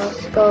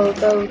house? Go,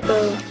 go,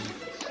 go.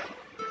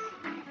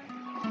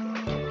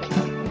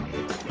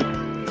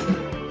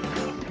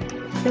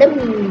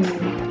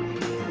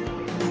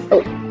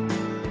 Oh.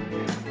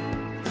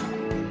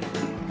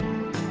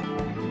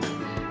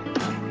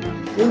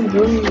 Boom,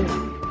 boom.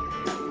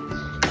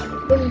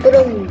 Boom,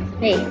 boom.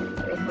 Hey,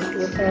 my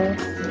computer.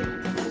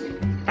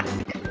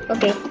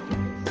 Okay.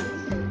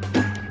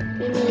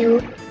 Menu.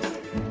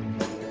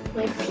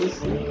 My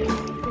PC.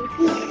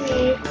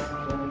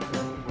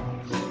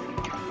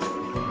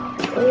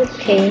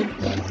 Okay.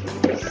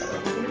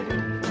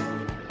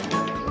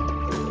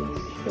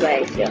 Where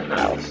is your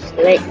house?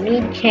 Let me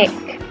check.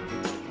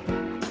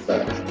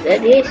 First,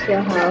 that is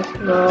your house.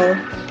 No.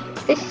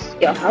 This is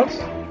your house?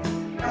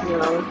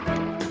 No.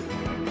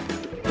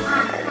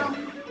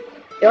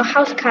 Your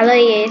house color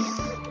is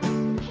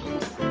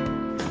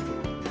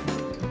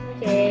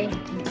okay.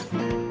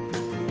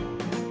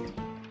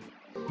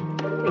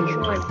 Which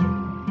one?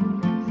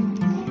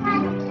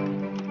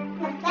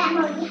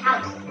 Family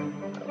house.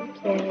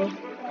 Okay.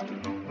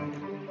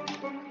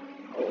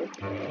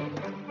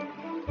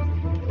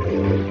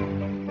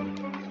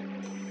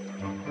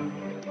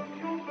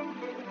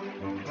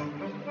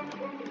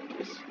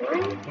 This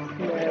one?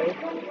 No.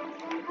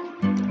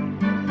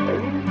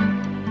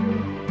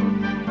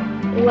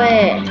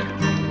 Where?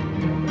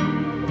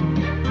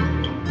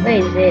 Where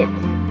is it?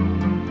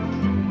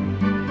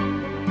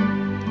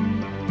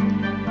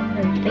 I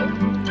think.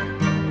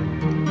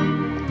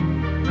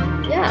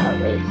 Yeah,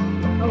 where is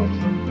the house?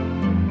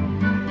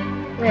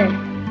 Where?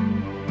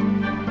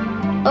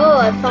 Oh,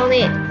 I found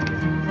it.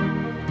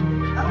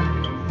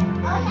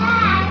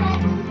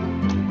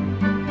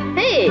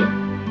 Hey!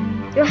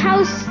 Your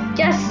house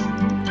just...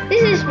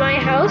 This is my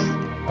house?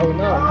 Oh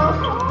no.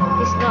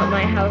 It's not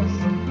my house.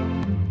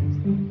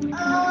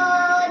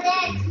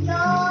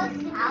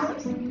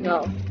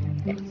 No,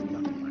 that's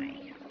not my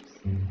house.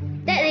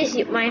 That is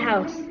my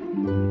house.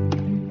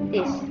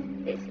 This.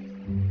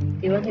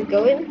 Do you want to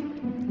go in?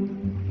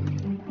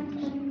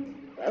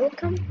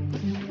 Welcome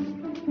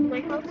to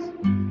my house.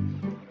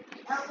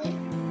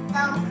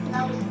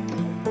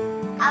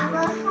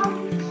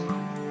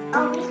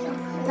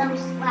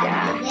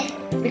 Yeah,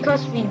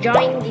 because we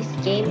joined this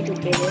game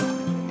together.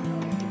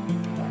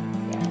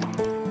 Yeah.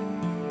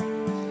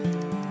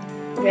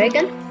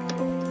 Dragon?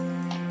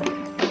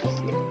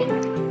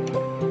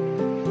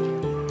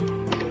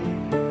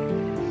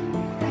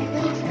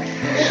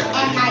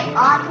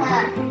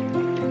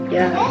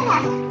 Yeah.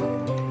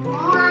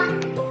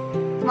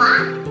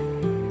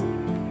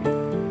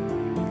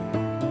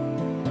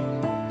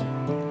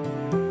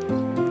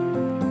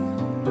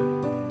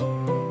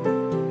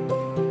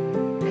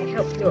 I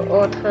help your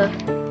author.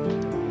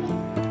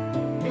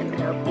 I'm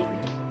helping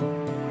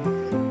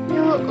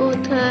your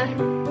author.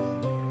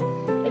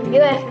 If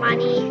you have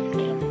money,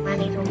 I have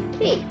money to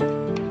pay.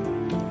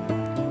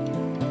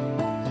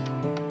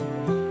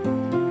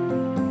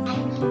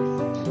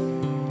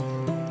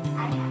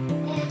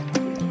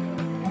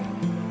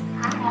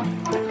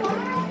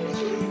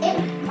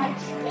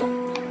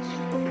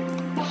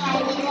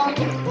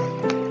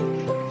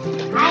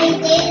 I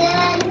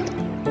didn't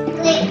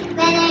click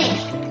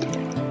finish.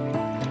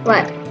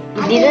 What?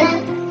 You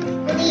didn't?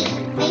 Click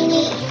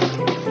finish.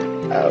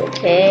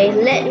 Okay,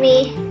 let me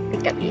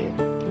pick up you.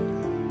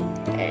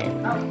 And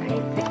I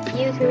pick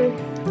you too.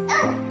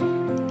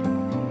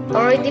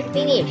 Already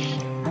finished.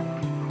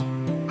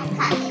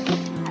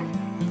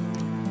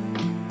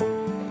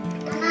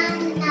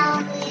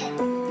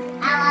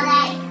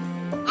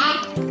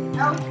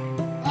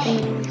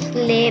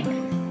 Sleep.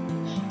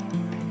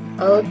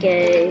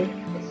 Okay.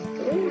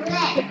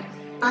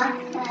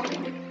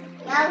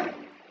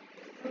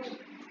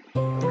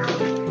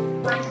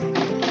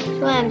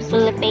 So I'm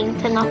sleeping.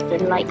 Turn off the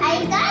light.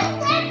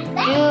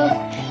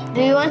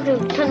 Do you want to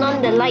turn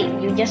on the light?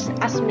 You just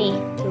ask me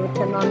to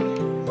turn on.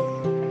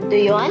 Do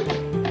you want?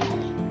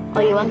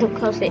 Or you want to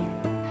close it?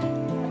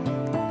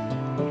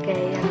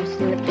 Okay, I'm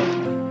sleeping.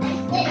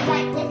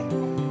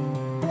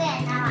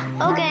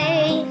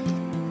 Okay.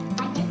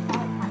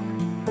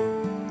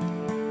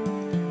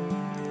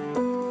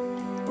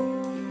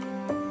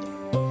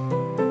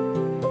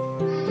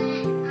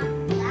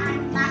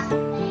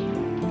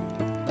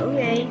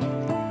 Okay.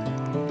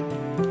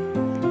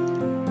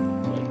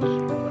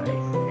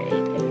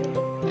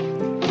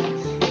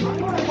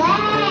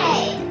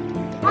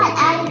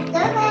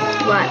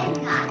 What?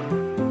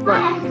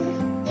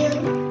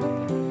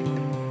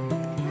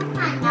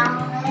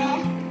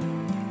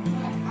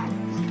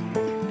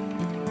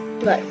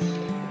 What?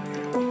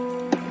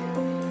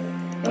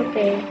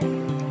 Okay.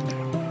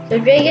 So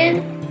Dragon,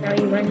 now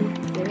you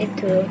need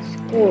to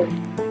school.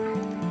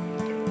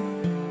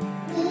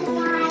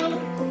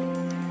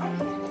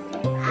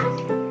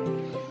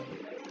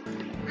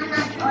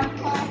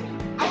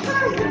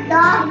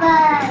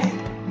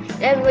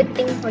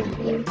 Everything for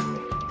you.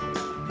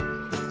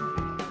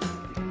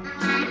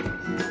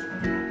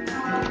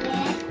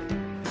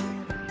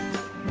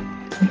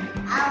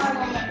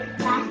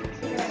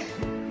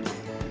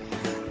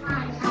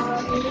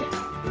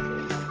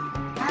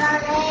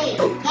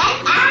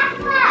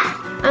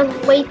 I'm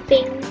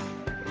waiting.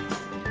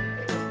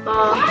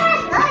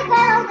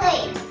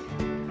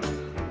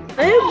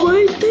 I'm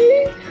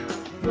waiting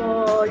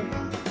for you.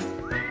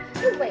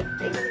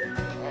 Waiting.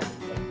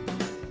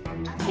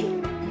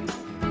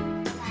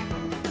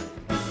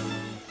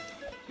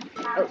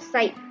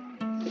 Outside.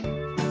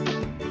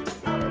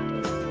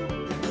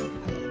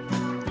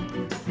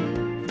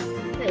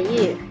 Hey,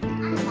 you.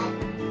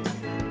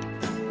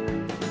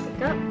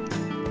 Wake up.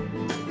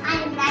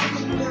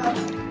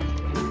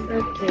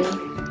 Okay.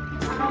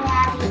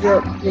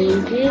 Your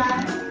baby.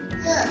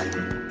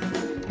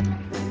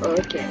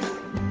 Okay.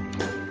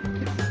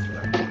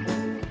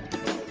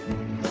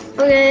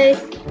 Okay.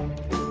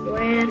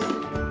 Where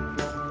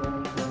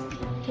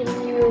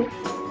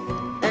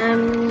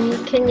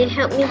can you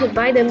help me to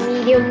buy the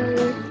medium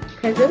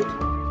present?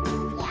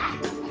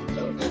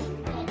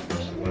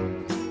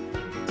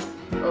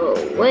 Oh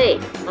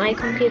wait, my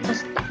computer's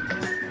stuck.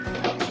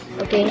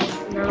 Okay,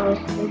 now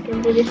we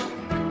can do this.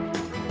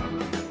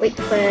 Wait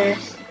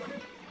first.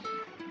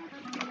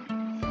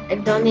 I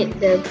don't need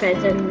the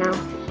present now.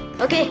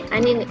 Okay, I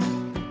need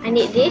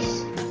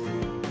this.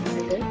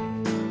 Okay.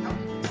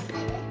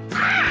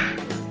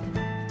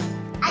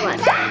 What?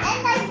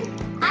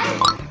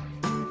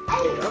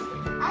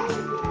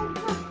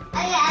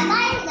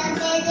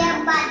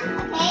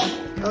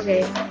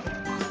 Okay.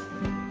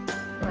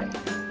 What?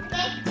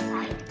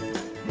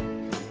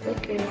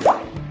 Okay.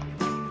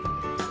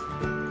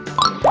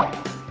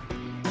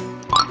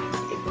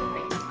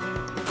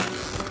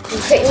 You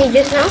picked me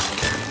just now?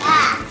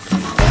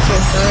 Okay,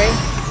 sorry.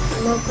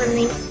 I'm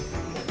opening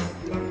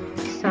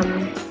some.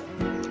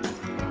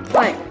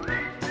 What?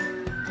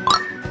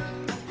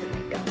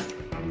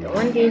 Don't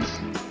want this.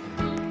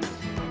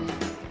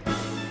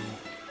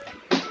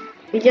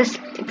 We just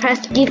press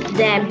give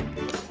them.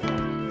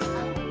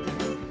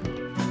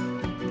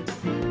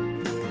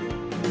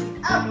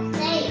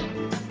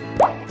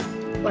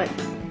 What?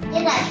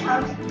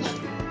 I'm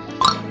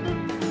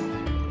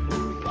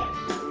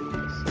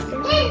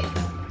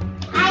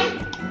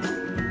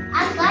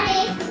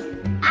sorry.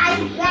 I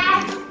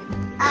got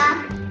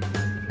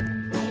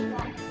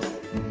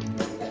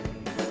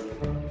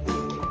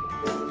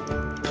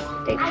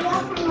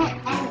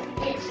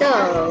So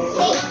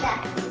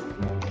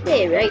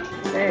stay right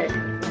there.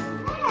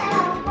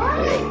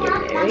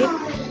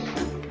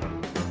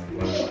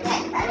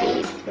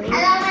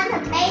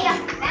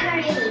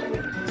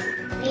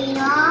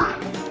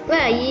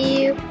 Where are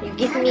you? You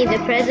give me the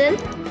present?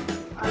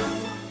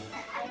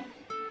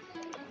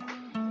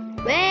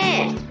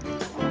 Where?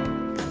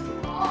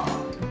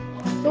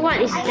 So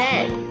what is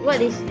that?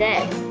 What is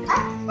that?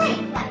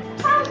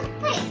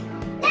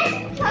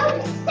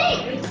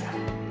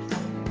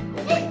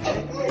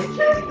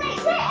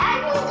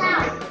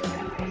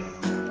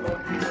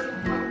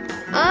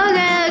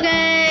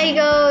 Okay,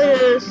 go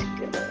to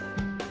school.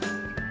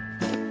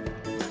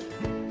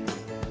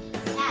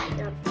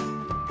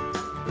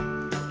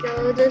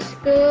 Go to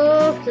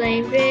school,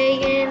 playing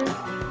Dragon.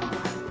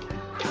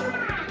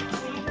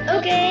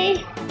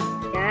 Okay,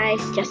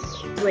 guys, just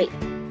wait.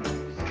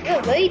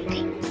 You're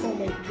waiting for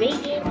the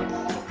Dragon.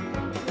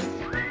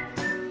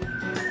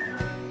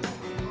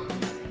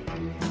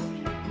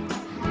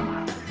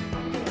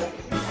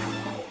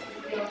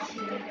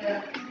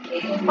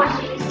 What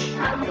is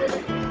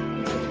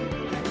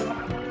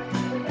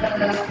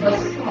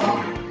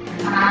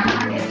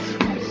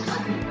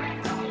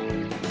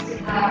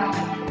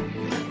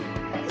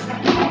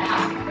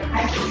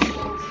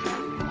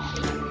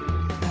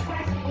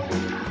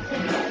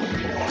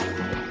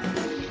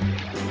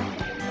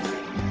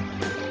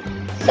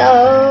So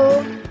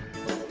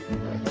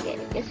okay,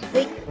 this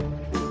week.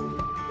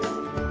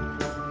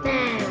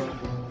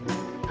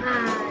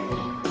 Now,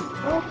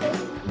 okay.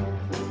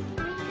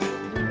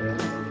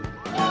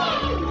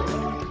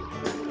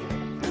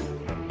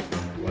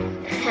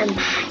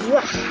 You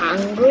are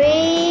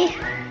hungry?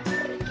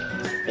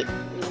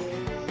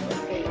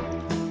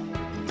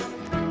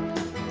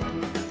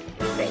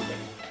 Okay.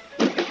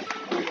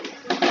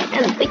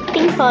 I'm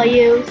waiting for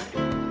you,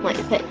 my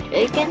pet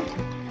dragon.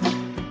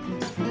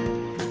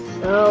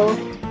 So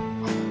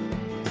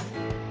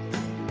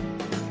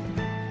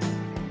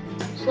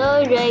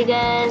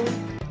dragon.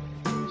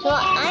 So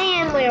I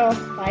am your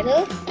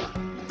father.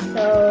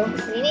 So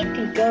we need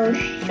to go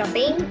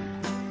shopping.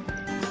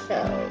 So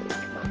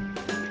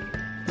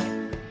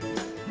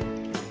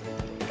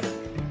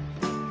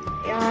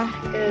yeah,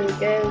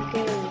 go.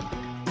 Go.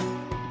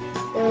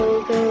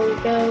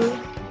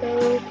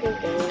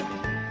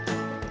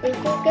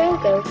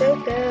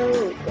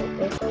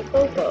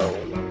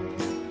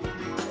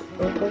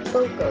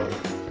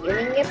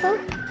 Feeling apple?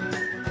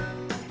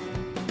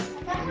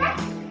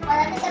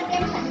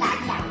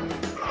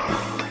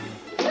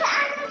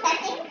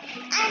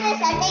 Under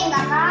setting,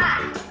 Papa.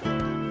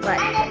 What?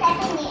 Under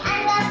setting, the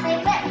under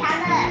favorite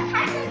color.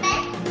 How to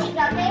best pick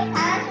your favorite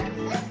color?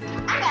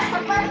 Under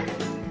purple.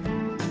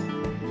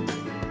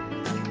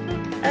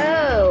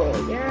 Oh,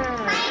 yeah.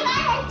 My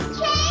one has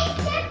changed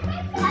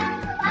different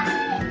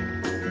color.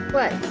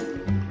 What?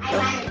 I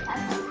want it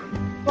purple.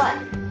 What?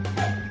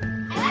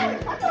 I want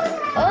it purple.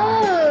 Oh,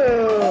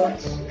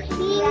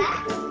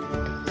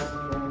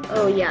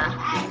 oh yeah.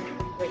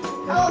 Wait,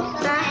 Oh,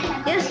 so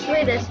that? Just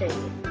wait a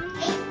second.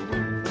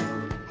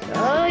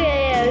 Oh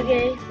yeah,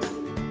 okay.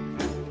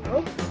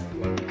 Oh,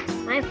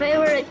 my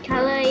favorite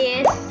color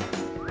is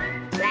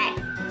black.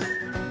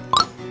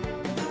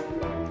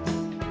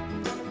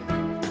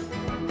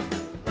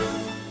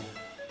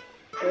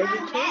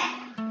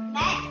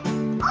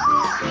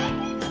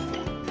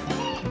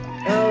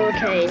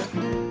 Okay,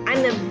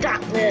 I'm the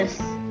darkness.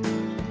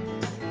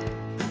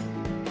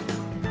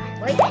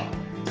 Wait.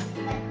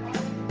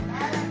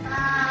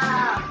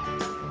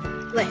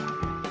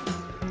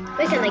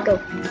 Where can I go?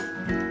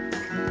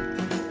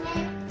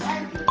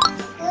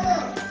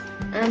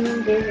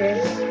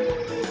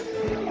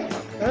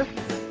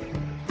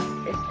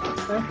 This is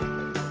huh?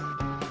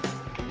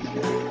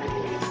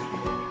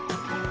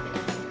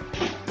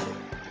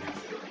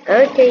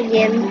 Okay,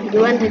 Yen, you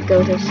want to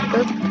go to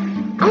school?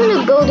 I want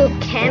to go to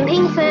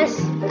camping first.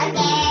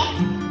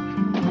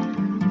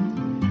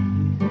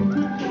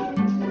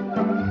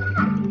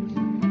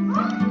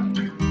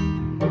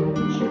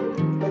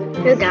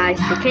 So guys,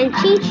 you can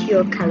change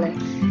your color.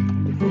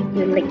 If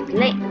you like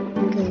black,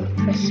 you can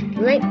press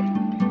black.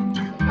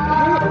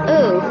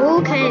 Oh,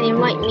 who can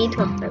invite me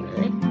to a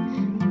family?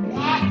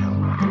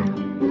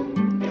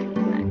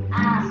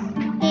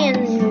 And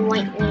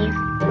invite me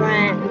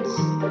friends.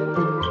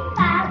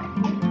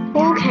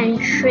 Who can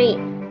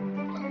trade?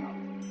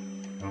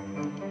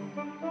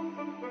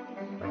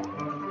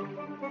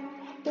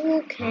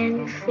 Who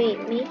can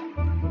trade me?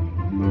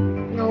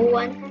 No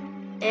one.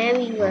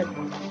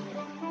 Everyone.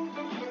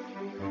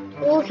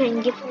 Who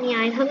can give me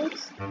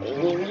items?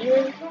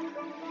 Everyone.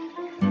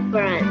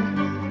 Friends.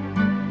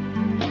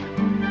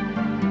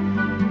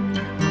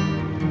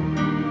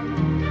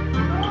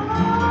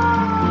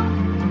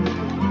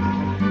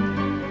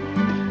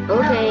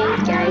 Okay,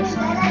 guys.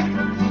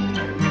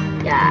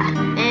 Yeah,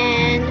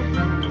 and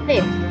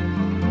hey,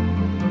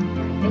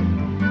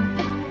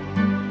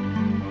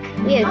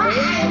 we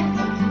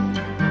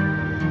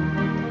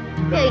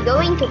are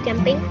going to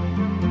camping.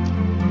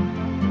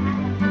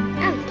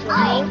 I'm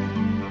playing.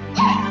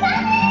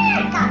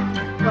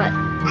 What?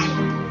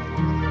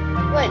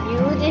 What?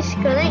 You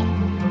disconnect?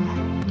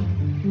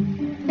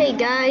 Hey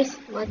guys,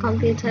 my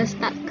computer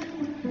stuck.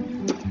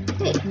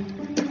 Hey,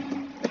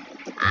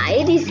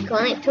 I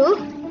disconnect too.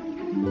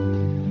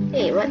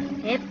 Hey, what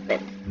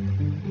happened?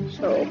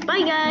 So,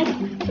 bye guys.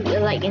 If you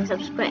like and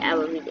subscribe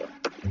our video.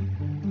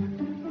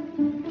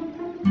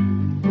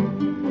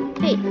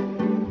 Hey,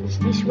 is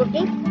this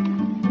working?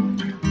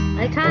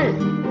 I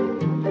can't.